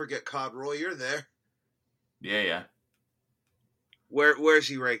 I won't forget Conroy. You're there. Yeah. Where's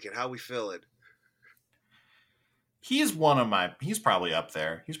he ranking? How we feeling? He's probably up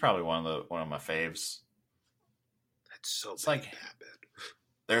there. He's probably one of my faves. That's so many Batman.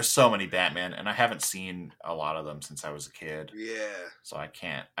 There's so many Batman, and I haven't seen a lot of them since I was a kid. Yeah. So I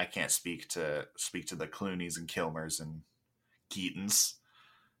can't speak to the Clooneys and Kilmers and Keatons.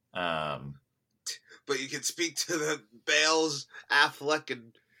 But you can speak to the Bales, Affleck,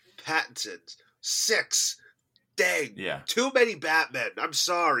 and Pattinsons. 6. Dang. Yeah. Too many Batmen. I'm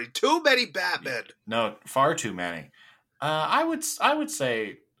sorry. Too many Batmen. No, far too many. I would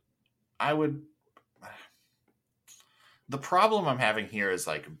say the problem I'm having here is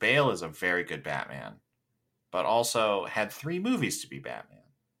Bale is a very good Batman. but also had 3 movies to be Batman.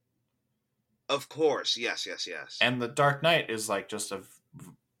 Of course, yes. And The Dark Knight is like just a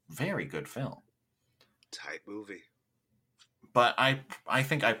very good film. Tight movie. But I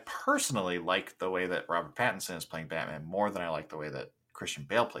think I personally like the way that Robert Pattinson is playing Batman more than I like the way that Christian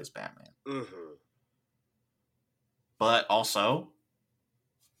Bale plays Batman. Mm-hmm. But also,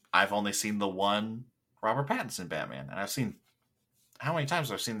 I've only seen the one Robert Pattinson Batman, and I've seen how many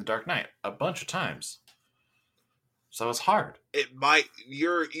times I've seen The Dark Knight? A bunch of times. So it's hard. It might.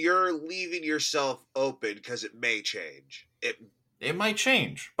 You're leaving yourself open because it may change. It might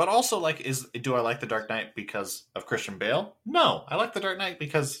change, but also, like, do I like The Dark Knight because of Christian Bale? No, I like The Dark Knight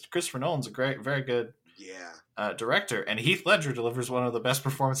because Christopher Nolan's a very good director, and Heath Ledger delivers one of the best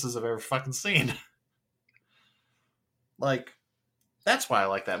performances I've ever fucking seen. Like, that's why I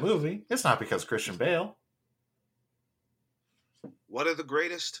like that movie. It's not because Christian Bale. One of the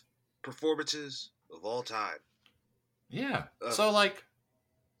greatest performances of all time. Yeah. So, like,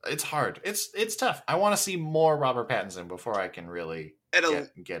 it's hard. It's tough. I want to see more Robert Pattinson before I can really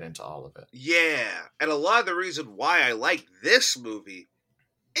get into all of it. Yeah. And a lot of the reason why I like this movie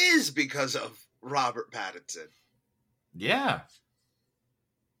is because of Robert Pattinson. Yeah.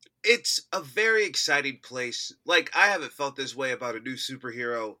 It's a very exciting place. Like, I haven't felt this way about a new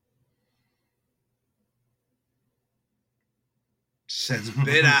superhero since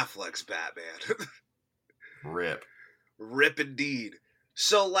Ben Affleck's Batman. Rip indeed.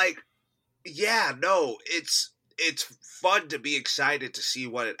 So, like, yeah, no, it's fun to be excited to see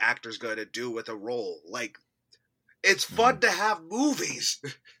what an actor's going to do with a role. Like, it's fun to have movies.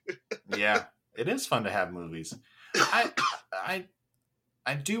 Yeah, it is fun to have movies. I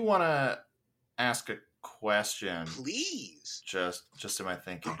do want to ask a question. Please. Just in my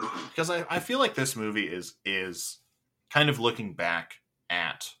thinking. Because I feel like this movie is kind of looking back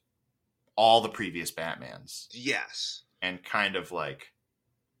at all the previous Batmans. Yes. And kind of like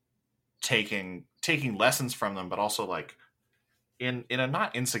taking lessons from them, but also like in a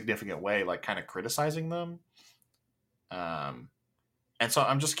not insignificant way, like kind of criticizing them. And so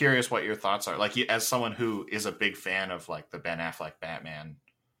I'm just curious what your thoughts are. Like, as someone who is a big fan of like the Ben Affleck Batman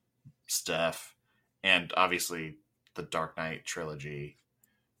stuff, and obviously the Dark Knight trilogy,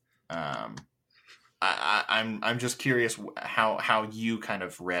 I'm just curious how you kind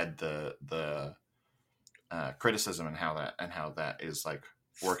of read the criticism and how that is like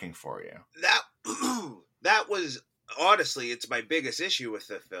working for you. That was honestly, it's my biggest issue with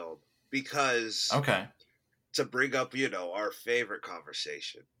the film, because to bring up, our favorite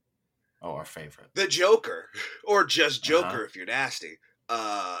conversation. Oh, our favorite. The Joker. Or just Joker if you're nasty.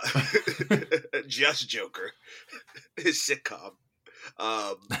 Just Joker. His sitcom.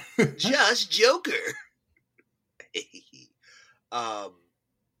 Just Joker.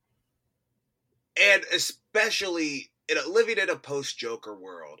 And especially living in a post-Joker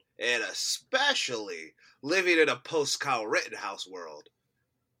world, and especially living in a post-Kyle Rittenhouse world,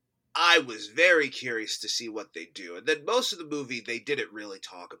 I was very curious to see what they do. And then most of the movie, they didn't really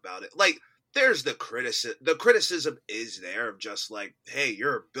talk about it. Like, there's the criticism. The criticism is there of just like, hey,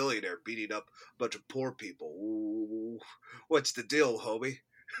 you're a billionaire beating up a bunch of poor people. Ooh, what's the deal, homie?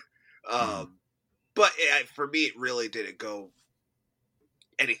 But for me, it really didn't go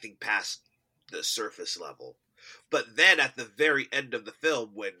anything past the surface level. But then at the very end of the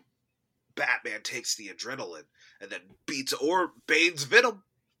film, when Batman takes the adrenaline and then beats or Bane's Venom,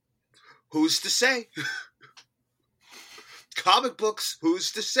 who's to say? Comic books,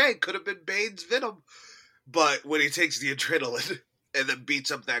 who's to say? Could have been Bane's Venom. But when he takes the adrenaline and then beats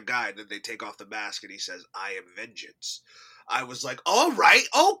up that guy, and then they take off the mask and he says, I am vengeance. I was like, all right,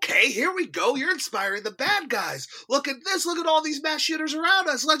 okay, here we go. You're inspiring the bad guys. Look at this. Look at all these mass shooters around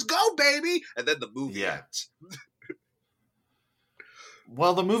us. Let's go, baby. And then the movie ends.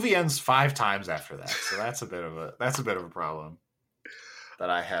 Well, the movie ends 5 times after that, so that's a bit of a problem that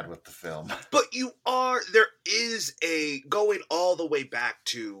I had with the film. But there is a going all the way back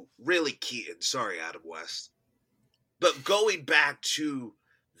to really Keaton. Sorry, Adam West. But going back to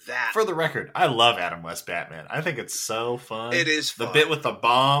that. For the record, I love Adam West Batman. I think it's so fun. It is fun. The bit with the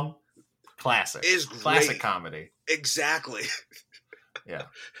bomb, classic. Is great. Classic comedy. Exactly. Yeah.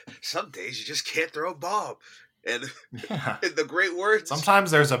 Some days you just can't throw a bomb. And in the great words,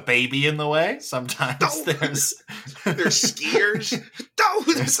 sometimes there's a baby in the way. Sometimes there's skiers. And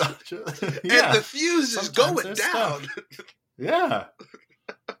the fuse is going down. Yeah,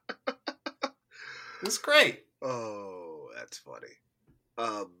 it's great. Oh, that's funny.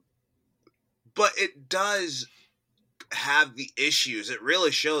 But it does have the issues. It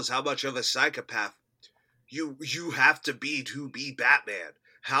really shows how much of a psychopath you have to be Batman.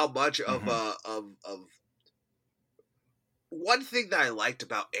 How much of one thing that I liked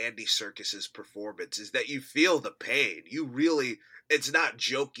about Andy Serkis's performance is that you feel the pain. You really, it's not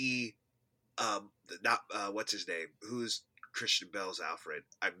jokey. What's his name? Who's Christian Bale's Alfred?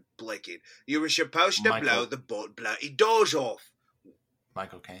 I'm blanking. You were supposed to blow the bloody doors off.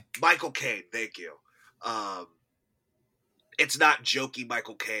 Michael Caine. Michael Caine, thank you. It's not jokey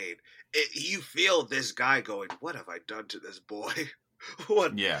Michael Caine. You feel this guy going, what have I done to this boy?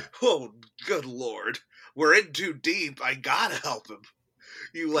 What? Yeah. Oh, good Lord. We're in too deep. I gotta help him.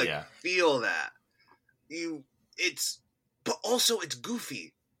 You feel that. But also it's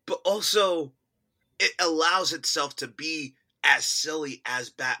goofy. But also it allows itself to be as silly as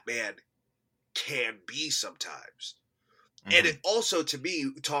Batman can be sometimes. Mm-hmm. And it also, to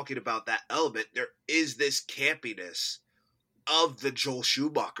me, talking about that element, there is this campiness of the Joel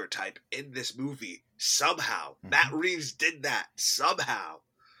Schumacher type in this movie. Somehow. Mm-hmm. Matt Reeves did that. Somehow.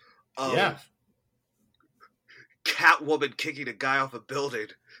 Yeah. Catwoman kicking a guy off a building,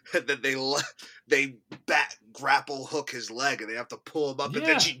 and then they grapple hook his leg, and they have to pull him up, and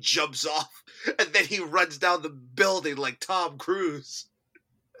then she jumps off, and then he runs down the building like Tom Cruise.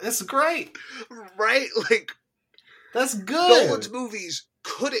 That's great. Right? Like, that's good. Nolan's movies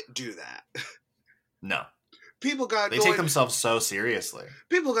couldn't do that. No. People got annoyed. They take themselves so seriously.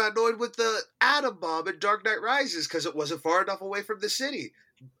 People got annoyed with the atom bomb in Dark Knight Rises because it wasn't far enough away from the city.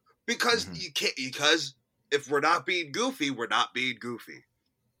 Because you can't. Because if we're not being goofy, we're not being goofy.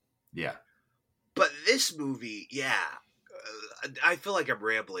 Yeah. But this movie, I feel like I'm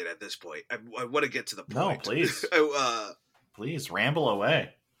rambling at this point. I want to get to the point. No, please. Please ramble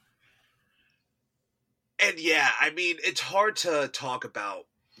away. And I mean, it's hard to talk about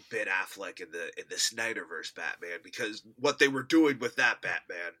Ben Affleck in the Snyderverse Batman because what they were doing with that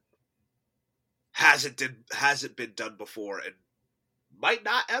Batman hasn't been done before and might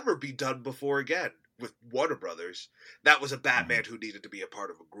not ever be done before again with Warner Brothers. That was a Batman who needed to be a part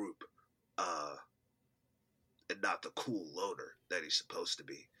of a group, and not the cool loner that he's supposed to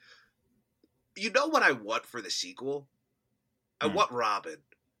be. You know what I want for the sequel? I want Robin.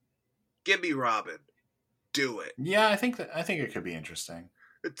 Give me Robin. Do it. Yeah, I think it could be interesting.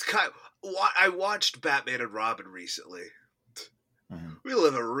 It's I watched Batman and Robin recently. Mm-hmm. We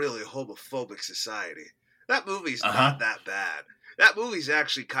live in a really homophobic society. That movie's not that bad. That movie's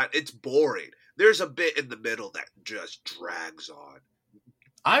actually it's boring. There's a bit in the middle that just drags on.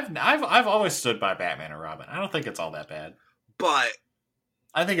 I've always stood by Batman and Robin. I don't think it's all that bad. But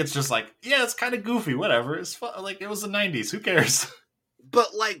I think it's just like, it's kind of goofy, whatever. It's fun. Like, it was the 90s. Who cares?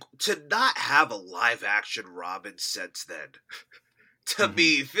 But like, to not have a live action Robin since then to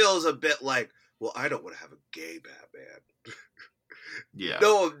me feels a bit like, well, I don't want to have a gay Batman. Yeah.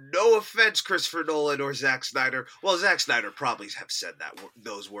 No offense, Christopher Nolan or Zack Snyder. Well, Zack Snyder probably have said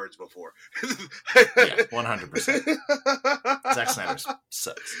those words before. 100%. Zack Snyder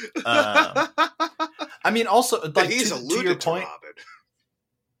sucks. I mean, also, like, to your point, Robin.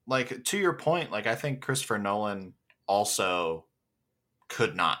 Like, to your point, like, I think Christopher Nolan also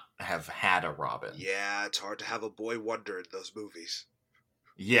could not have had a Robin. Yeah, it's hard to have a boy wonder in those movies.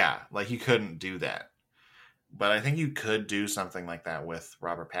 Yeah, like, he couldn't do that. But I think you could do something like that with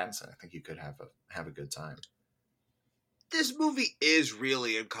Robert Pattinson. I think you could have a good time. This movie is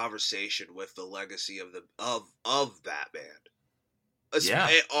really in conversation with the legacy of Batman.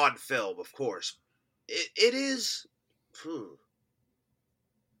 On film, of course. It is.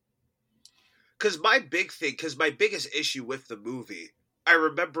 Because my biggest issue with the movie, I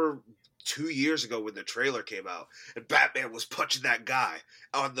remember 2 years ago when the trailer came out and Batman was punching that guy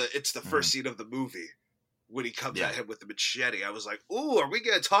it's the first scene of the movie. When he comes at him with the machete, I was like, ooh, are we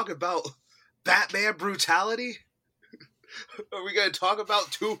going to talk about Batman brutality? Are we going to talk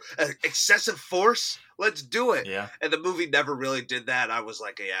about excessive force? Let's do it. Yeah. And the movie never really did that. I was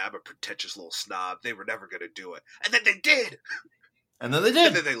like, I'm a pretentious little snob. They were never going to do it. And then they did. And then they did.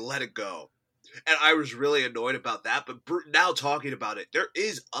 And then they let it go. And I was really annoyed about that. But now talking about it, there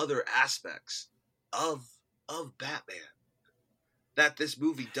is other aspects of Batman that this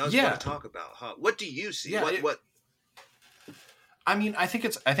movie does want to talk about, huh? What do you see? Yeah, what? I mean, I think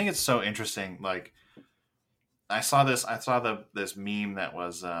it's so interesting. Like, I saw this meme that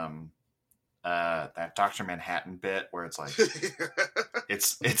was that Dr. Manhattan bit where it's like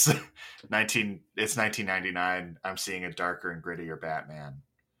it's 1999. I'm seeing a darker and grittier Batman.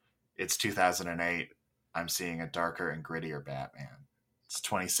 It's 2008. I'm seeing a darker and grittier Batman. It's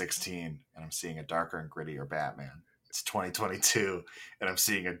 2016, and I'm seeing a darker and grittier Batman. It's 2022, and I'm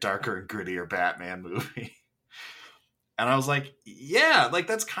seeing a darker and grittier Batman movie. And I was like, yeah, like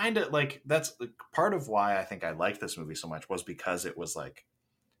that's kind of like, that's part of why I think I liked this movie so much was because it was like,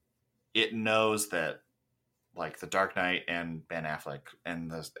 it knows that like the Dark Knight and Ben Affleck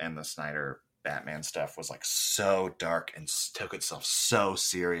and the Snyder Batman stuff was like so dark and took itself so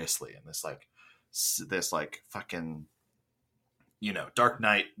seriously, and this like fucking, you know, Dark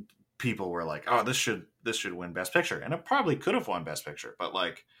Knight people were like, oh, this should win Best Picture, and it probably could have won Best Picture, but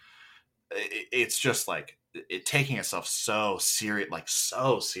like it's just like it taking itself so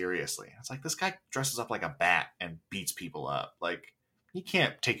seriously. It's like, this guy dresses up like a bat and beats people up. Like, you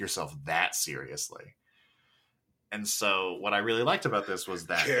can't take yourself that seriously. And so what I really liked about this was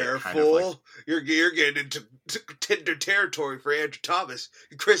that careful, kind of like, you're getting into tender territory for Andrew Thomas.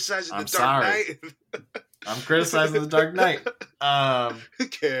 You're criticizing the Dark Knight. I'm criticizing the Dark Knight.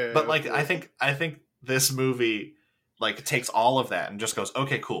 But like, I think this movie like takes all of that and just goes,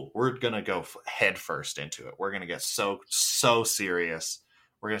 okay, cool. We're gonna go head first into it. We're gonna get so serious.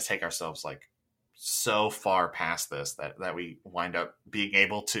 We're gonna take ourselves like so far past this that we wind up being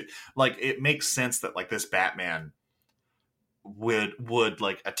able to, like, it makes sense that like this Batman would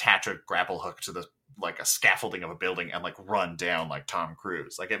like attach a grapple hook to the like a scaffolding of a building and like run down like Tom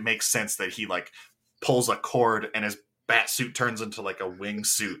Cruise. Like, it makes sense that he like pulls a cord and his bat suit turns into like a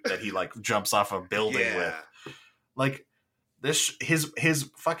wingsuit that he like jumps off a building with. Like, this his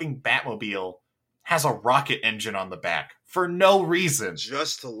fucking Batmobile has a rocket engine on the back for no reason,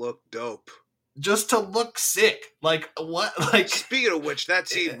 just to look dope, just to look sick. Like, what? Like, speaking of which, that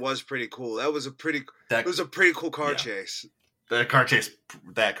scene was pretty cool. It was a pretty cool car chase. That car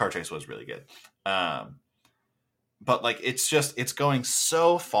chase was really good. But like, it's going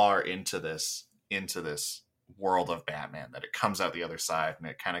so far into this world of Batman that it comes out the other side, and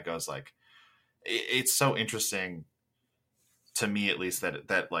it kind of goes like, it's so interesting to me, at least,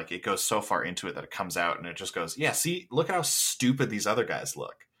 that like it goes so far into it that it comes out and it just goes, yeah, see, look at how stupid these other guys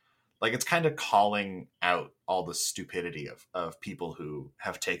look. Like, it's kind of calling out all the stupidity of people who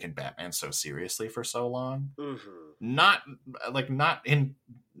have taken Batman so seriously for so long. Mm-hmm.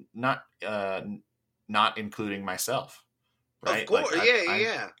 Not including myself, right? Of course,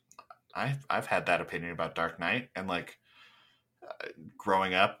 like, I've had that opinion about Dark Knight, and like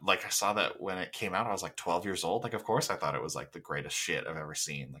growing up, like I saw that when it came out, I was like 12 years old. Like, of course, I thought it was like the greatest shit I've ever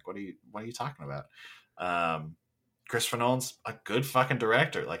seen. Like, what are you talking about? Christopher Nolan's a good fucking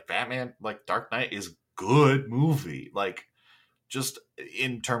director. Like, Batman, like Dark Knight is good movie. Like, just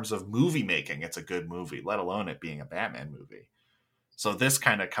in terms of movie making, it's a good movie, let alone it being a Batman movie. So this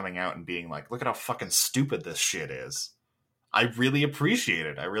kind of coming out and being like, look at how fucking stupid this shit is. I really appreciate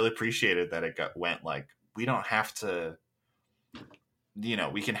it. I really appreciated that it went like, we don't have to, you know,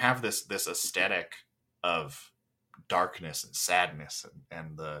 we can have this aesthetic of darkness and sadness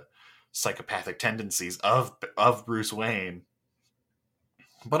and the psychopathic tendencies of Bruce Wayne,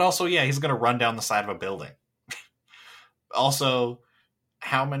 but also, yeah, he's gonna run down the side of a building. Also,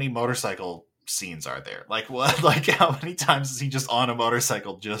 how many motorcycle scenes are there? Like, what? Like, how many times is he just on a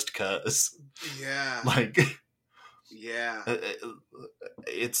motorcycle just cuz? Yeah. Like, yeah.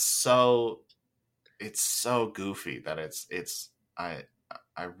 It's so goofy that I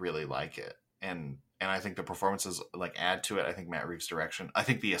really like it, and I think the performances like add to it. I think Matt Reeves' direction. I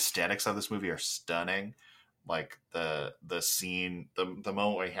think the aesthetics of this movie are stunning. Like the scene, the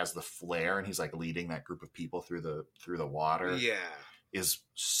moment where he has the flare and he's like leading that group of people through the water. Yeah, is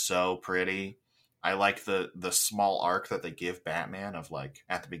so pretty. I like the small arc that they give Batman of like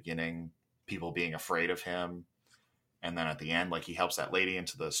at the beginning people being afraid of him, and then at the end, like, he helps that lady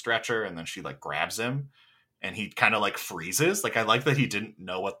into the stretcher, and then she like grabs him. And he kind of like freezes. Like, I like that he didn't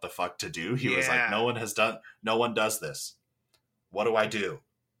know what the fuck to do. He was like, no one does this. What do I do?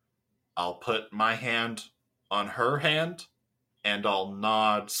 I'll put my hand on her hand and I'll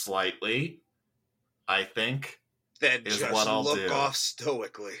nod slightly, I think. Then is just what I'll look do. Off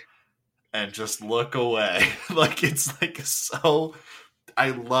stoically. And just look away. Like, it's like so...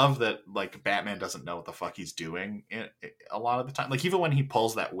 I love that, like, Batman doesn't know what the fuck he's doing a lot of the time. Like, even when he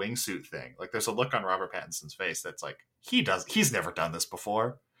pulls that wingsuit thing, like, there's a look on Robert Pattinson's face that's like, he's never done this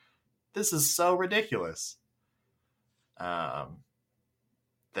before. This is so ridiculous. That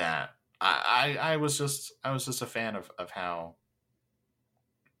I was just a fan of how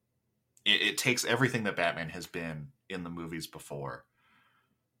it takes everything that Batman has been in the movies before,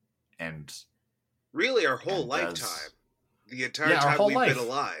 and really our whole lifetime. The entire time we've been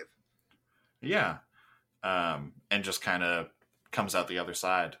alive. Yeah. And just kind of comes out the other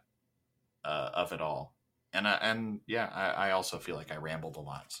side of it all. And I also feel like I rambled a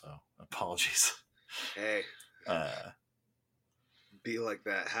lot, so apologies. Hey. Be like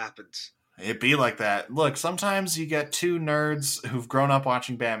that happens. It be like that. Look, sometimes you get two nerds who've grown up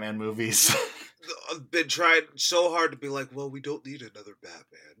watching Batman movies. I've been trying so hard to be like, well, we don't need another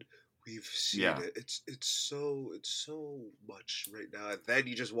Batman. We've seen it. It's so much right now. And then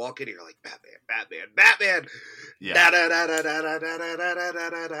you just walk in and you're like, Batman. Yeah.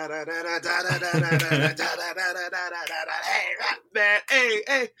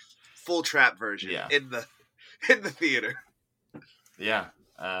 Hey. Full trap version in the theater. Yeah.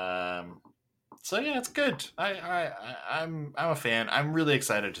 So yeah, it's good. I'm a fan. I'm really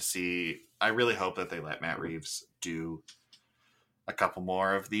excited to see. I really hope that they let Matt Reeves do a couple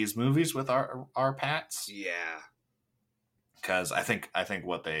more of these movies with our Pats. Yeah. Because I think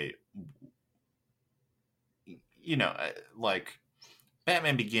what they, like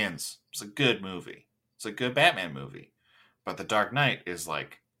Batman Begins, it's a good movie. It's a good Batman movie, but The Dark Knight is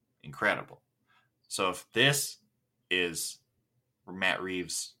like incredible. So if this is Matt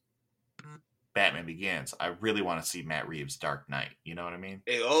Reeves' Batman Begins, I really want to see Matt Reeves' Dark Knight. You know what I mean?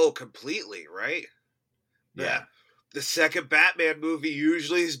 Oh, completely, right? Yeah. The second Batman movie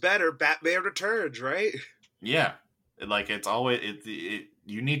usually is better. Batman Returns, right? Yeah. Like, it's always...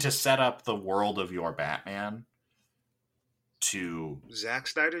 you need to set up the world of your Batman to... Zack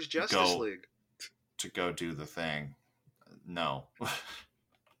Snyder's Justice League. To go do the thing. No.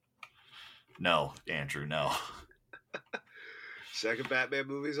 No, Andrew, no. Second Batman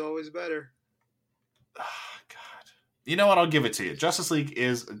movie is always better. Oh, God. You know what? I'll give it to you. Zack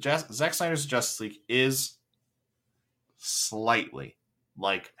Snyder's Justice League is slightly,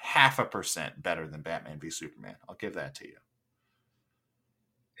 like 0.5% better than Batman v Superman. I'll give that to you.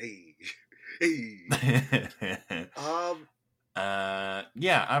 Hey.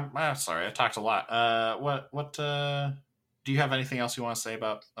 Yeah, I'm sorry. I talked a lot. What do you have anything else you want to say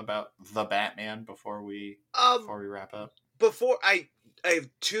about the Batman before we wrap up? Before I have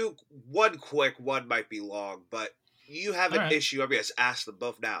one quick, one might be long, but you have an issue. I'm going to ask them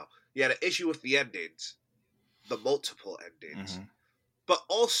both now. You had an issue with the endings, the multiple endings, but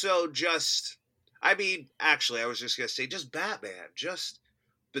also actually, I was just going to say, just Batman, just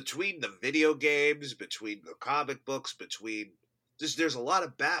between the video games, between the comic books, there's a lot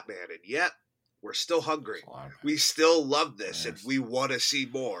of Batman, and yet we're still hungry. We still love this, and we want to see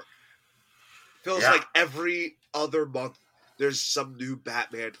more. Feels like every other month there's some new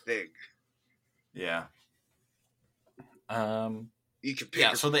Batman thing. Yeah. You can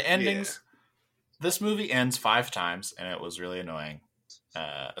pick so the endings... This movie ends 5 times, and it was really annoying.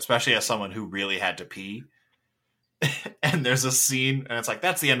 Especially as someone who really had to pee. And there's a scene, and it's like,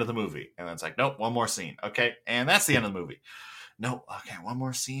 that's the end of the movie. And then it's like, nope, one more scene. Okay, and that's the end of the movie. No, okay, one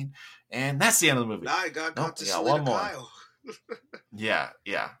more scene, and that's the end of the movie. I got to one more. Yeah.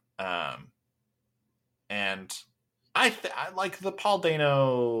 And I like the Paul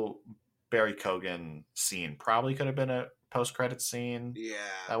Dano, Barry Keoghan scene. Probably could have been a post-credit scene. Yeah,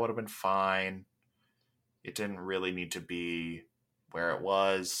 that would have been fine. It didn't really need to be where it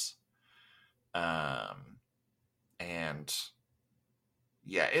was. And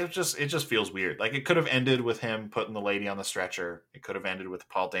yeah, it just feels weird. Like, it could have ended with him putting the lady on the stretcher. It could have ended with the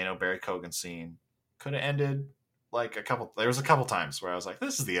Paul Dano, Barry Keoghan scene. Could have ended like there was a couple times where I was like,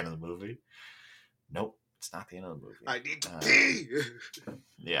 this is the end of the movie. Nope, it's not the end of the movie. I need to pee.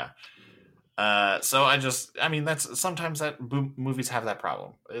 Yeah. So that's sometimes that movies have that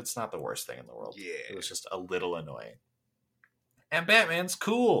problem. It's not the worst thing in the world. Yeah. It was just a little annoying. And Batman's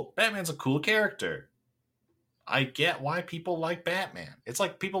cool. Batman's a cool character. I get why people like Batman. It's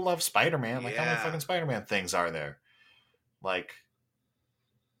like people love Spider-Man. Like, how many fucking Spider-Man things are there? Like,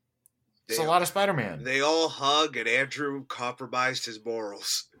 it's a lot of Spider-Man. They all hug, and Andrew compromised his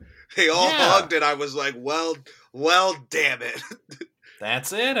morals. They all hugged, and I was like, well, damn it.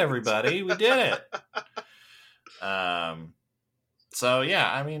 That's it, everybody. We did it. So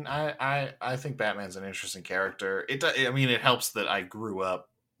yeah, I think Batman's an interesting character. It helps that I grew up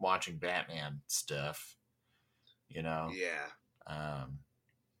watching Batman stuff. Yeah.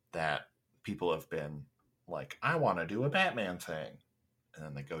 That people have been like, I want to do a Batman thing, and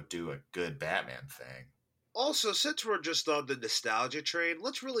then they go do a good Batman thing. Also, since we're just on the nostalgia train,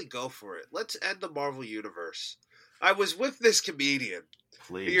 let's really go for it. Let's end the Marvel Universe. I was with this comedian.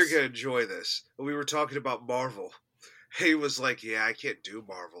 Please. You're going to enjoy this. We were talking about Marvel. He was like, yeah, I can't do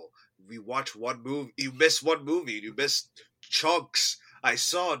Marvel. We watch one movie. You miss one movie. And you miss chunks. I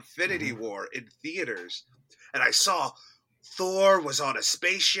saw Infinity War in theaters. And I saw Thor was on a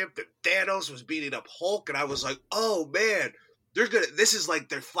spaceship and Thanos was beating up Hulk. And I was like, oh, man. This is like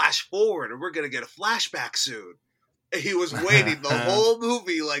their flash forward. And we're going to get a flashback soon. And he was waiting the whole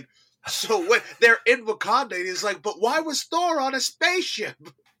movie like, so when they're in Wakanda, he's like, but why was Thor on a spaceship?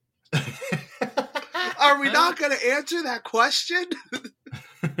 Are we not going to answer that question?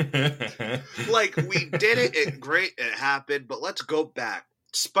 Like, we did it. Great. It happened. But let's go back.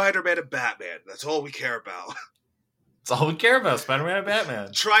 Spider-Man and Batman. That's all we care about. That's all we care about, Spider-Man and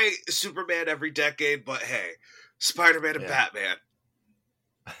Batman. Try Superman every decade, but hey, Spider-Man and Batman.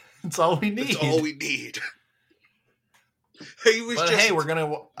 That's all we need. That's all we need. Hey, we're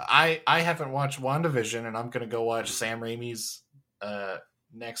gonna. I haven't watched WandaVision, and I'm gonna go watch Sam Raimi's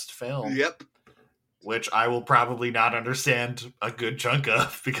next film. Yep. Which I will probably not understand a good chunk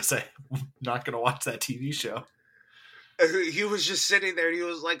of because I'm not gonna watch that TV show. He was just sitting there, and he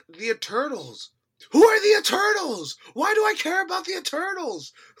was like, "The Eternals. Who are the Eternals? Why do I care about the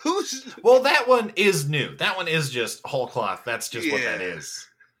Eternals? Who's?" Well, that one is new. That one is just whole cloth. That's just what that is.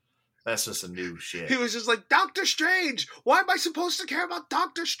 That's just a new shit. He was just like, Doctor Strange! Why am I supposed to care about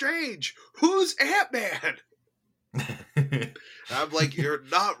Doctor Strange? Who's Ant-Man? I'm like, you're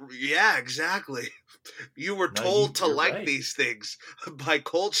not... Yeah, exactly. You were told to like right. These things by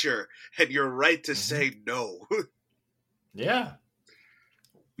culture, and you're right to say no. Yeah.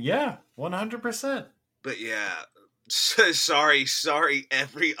 Yeah, 100%. But yeah... Sorry,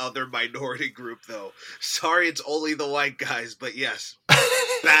 every other minority group, though. Sorry it's only the white guys, but yes.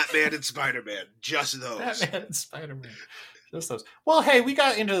 Batman and Spider-Man. Just those. Batman and Spider-Man. Just those. Well, hey, we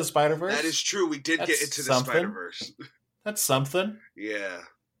got into the Spider-Verse. That is true. We did get into the Spider-Verse. That's something. Yeah.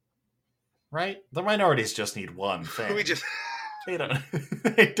 Right? The minorities just need one thing. They don't.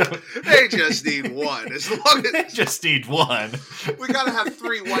 They just need one. As long as they just need one. We gotta have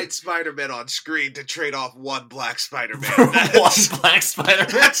 3 white Spider-Men on screen to trade off 1 black Spider-Man. One black Spider-Man.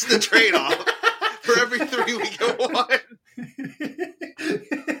 That's the trade-off. For every 3 we get 1.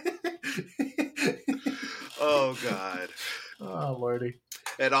 Oh God. Oh Lordy.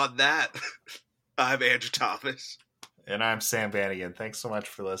 And on that, I'm Andrew Thomas. And I'm Sam Bannigan. Thanks so much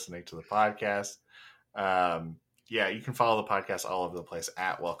for listening to the podcast. Yeah, you can follow the podcast all over the place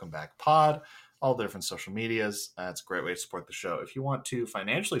at Welcome Back Pod, all the different social medias. It's a great way to support the show. If you want to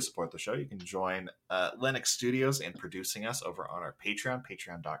financially support the show, you can join Linux Studios in producing us over on our Patreon,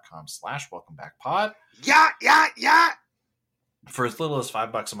 patreon.com/welcomebackpod. Yeah. For as little as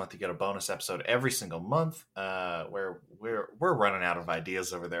 $5 a month, you get a bonus episode every single month. Where we're running out of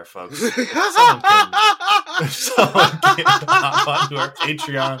ideas over there, folks. Someone can hop onto our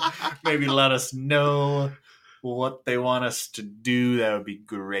Patreon. Maybe let us know what they want us to do. That would be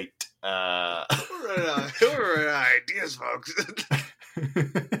great. We're running out of ideas, folks.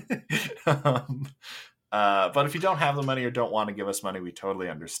 But if you don't have the money or don't want to give us money, we totally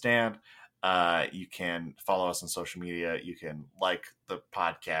understand. You can follow us on social media. You can like the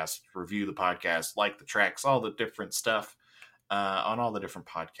podcast, review the podcast, like the tracks, all the different stuff on all the different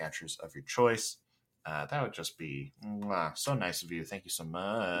podcatchers of your choice. That would just be so nice of you. Thank you so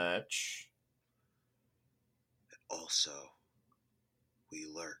much. Also, we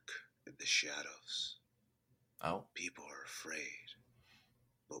lurk in the shadows. Oh. People are afraid,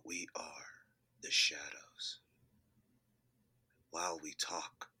 but we are the shadows. While we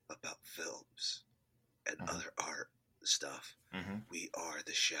talk about films and other art stuff, we are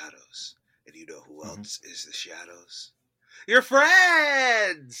the shadows. And you know who else is the shadows? Your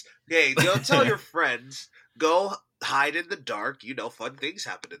friends! Hey, don't tell your friends. Go hide in the dark. You know, fun things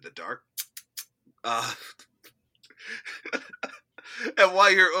happen in the dark. And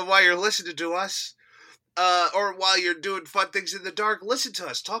while you're listening to us, or while you're doing fun things in the dark, listen to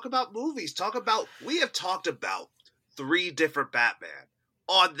us. Talk about movies. We have talked about 3 different Batman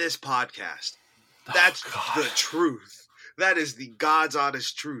on this podcast. That's the truth. That is the God's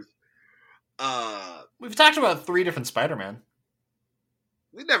honest truth. We've talked about 3 different Spider-Man.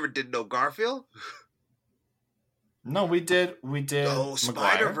 We never did no Garfield. No, we did. No,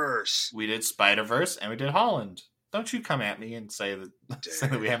 Spider-Verse. We did Spider-Verse, and we did Holland. Don't you come at me and say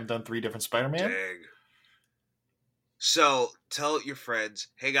that we haven't done 3 different Spider-Man? Dang. So, tell your friends,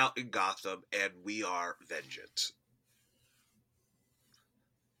 hang out in Gotham, and we are vengeance.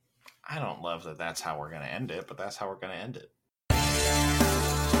 I don't love that that's how we're going to end it, but that's how we're going to end it.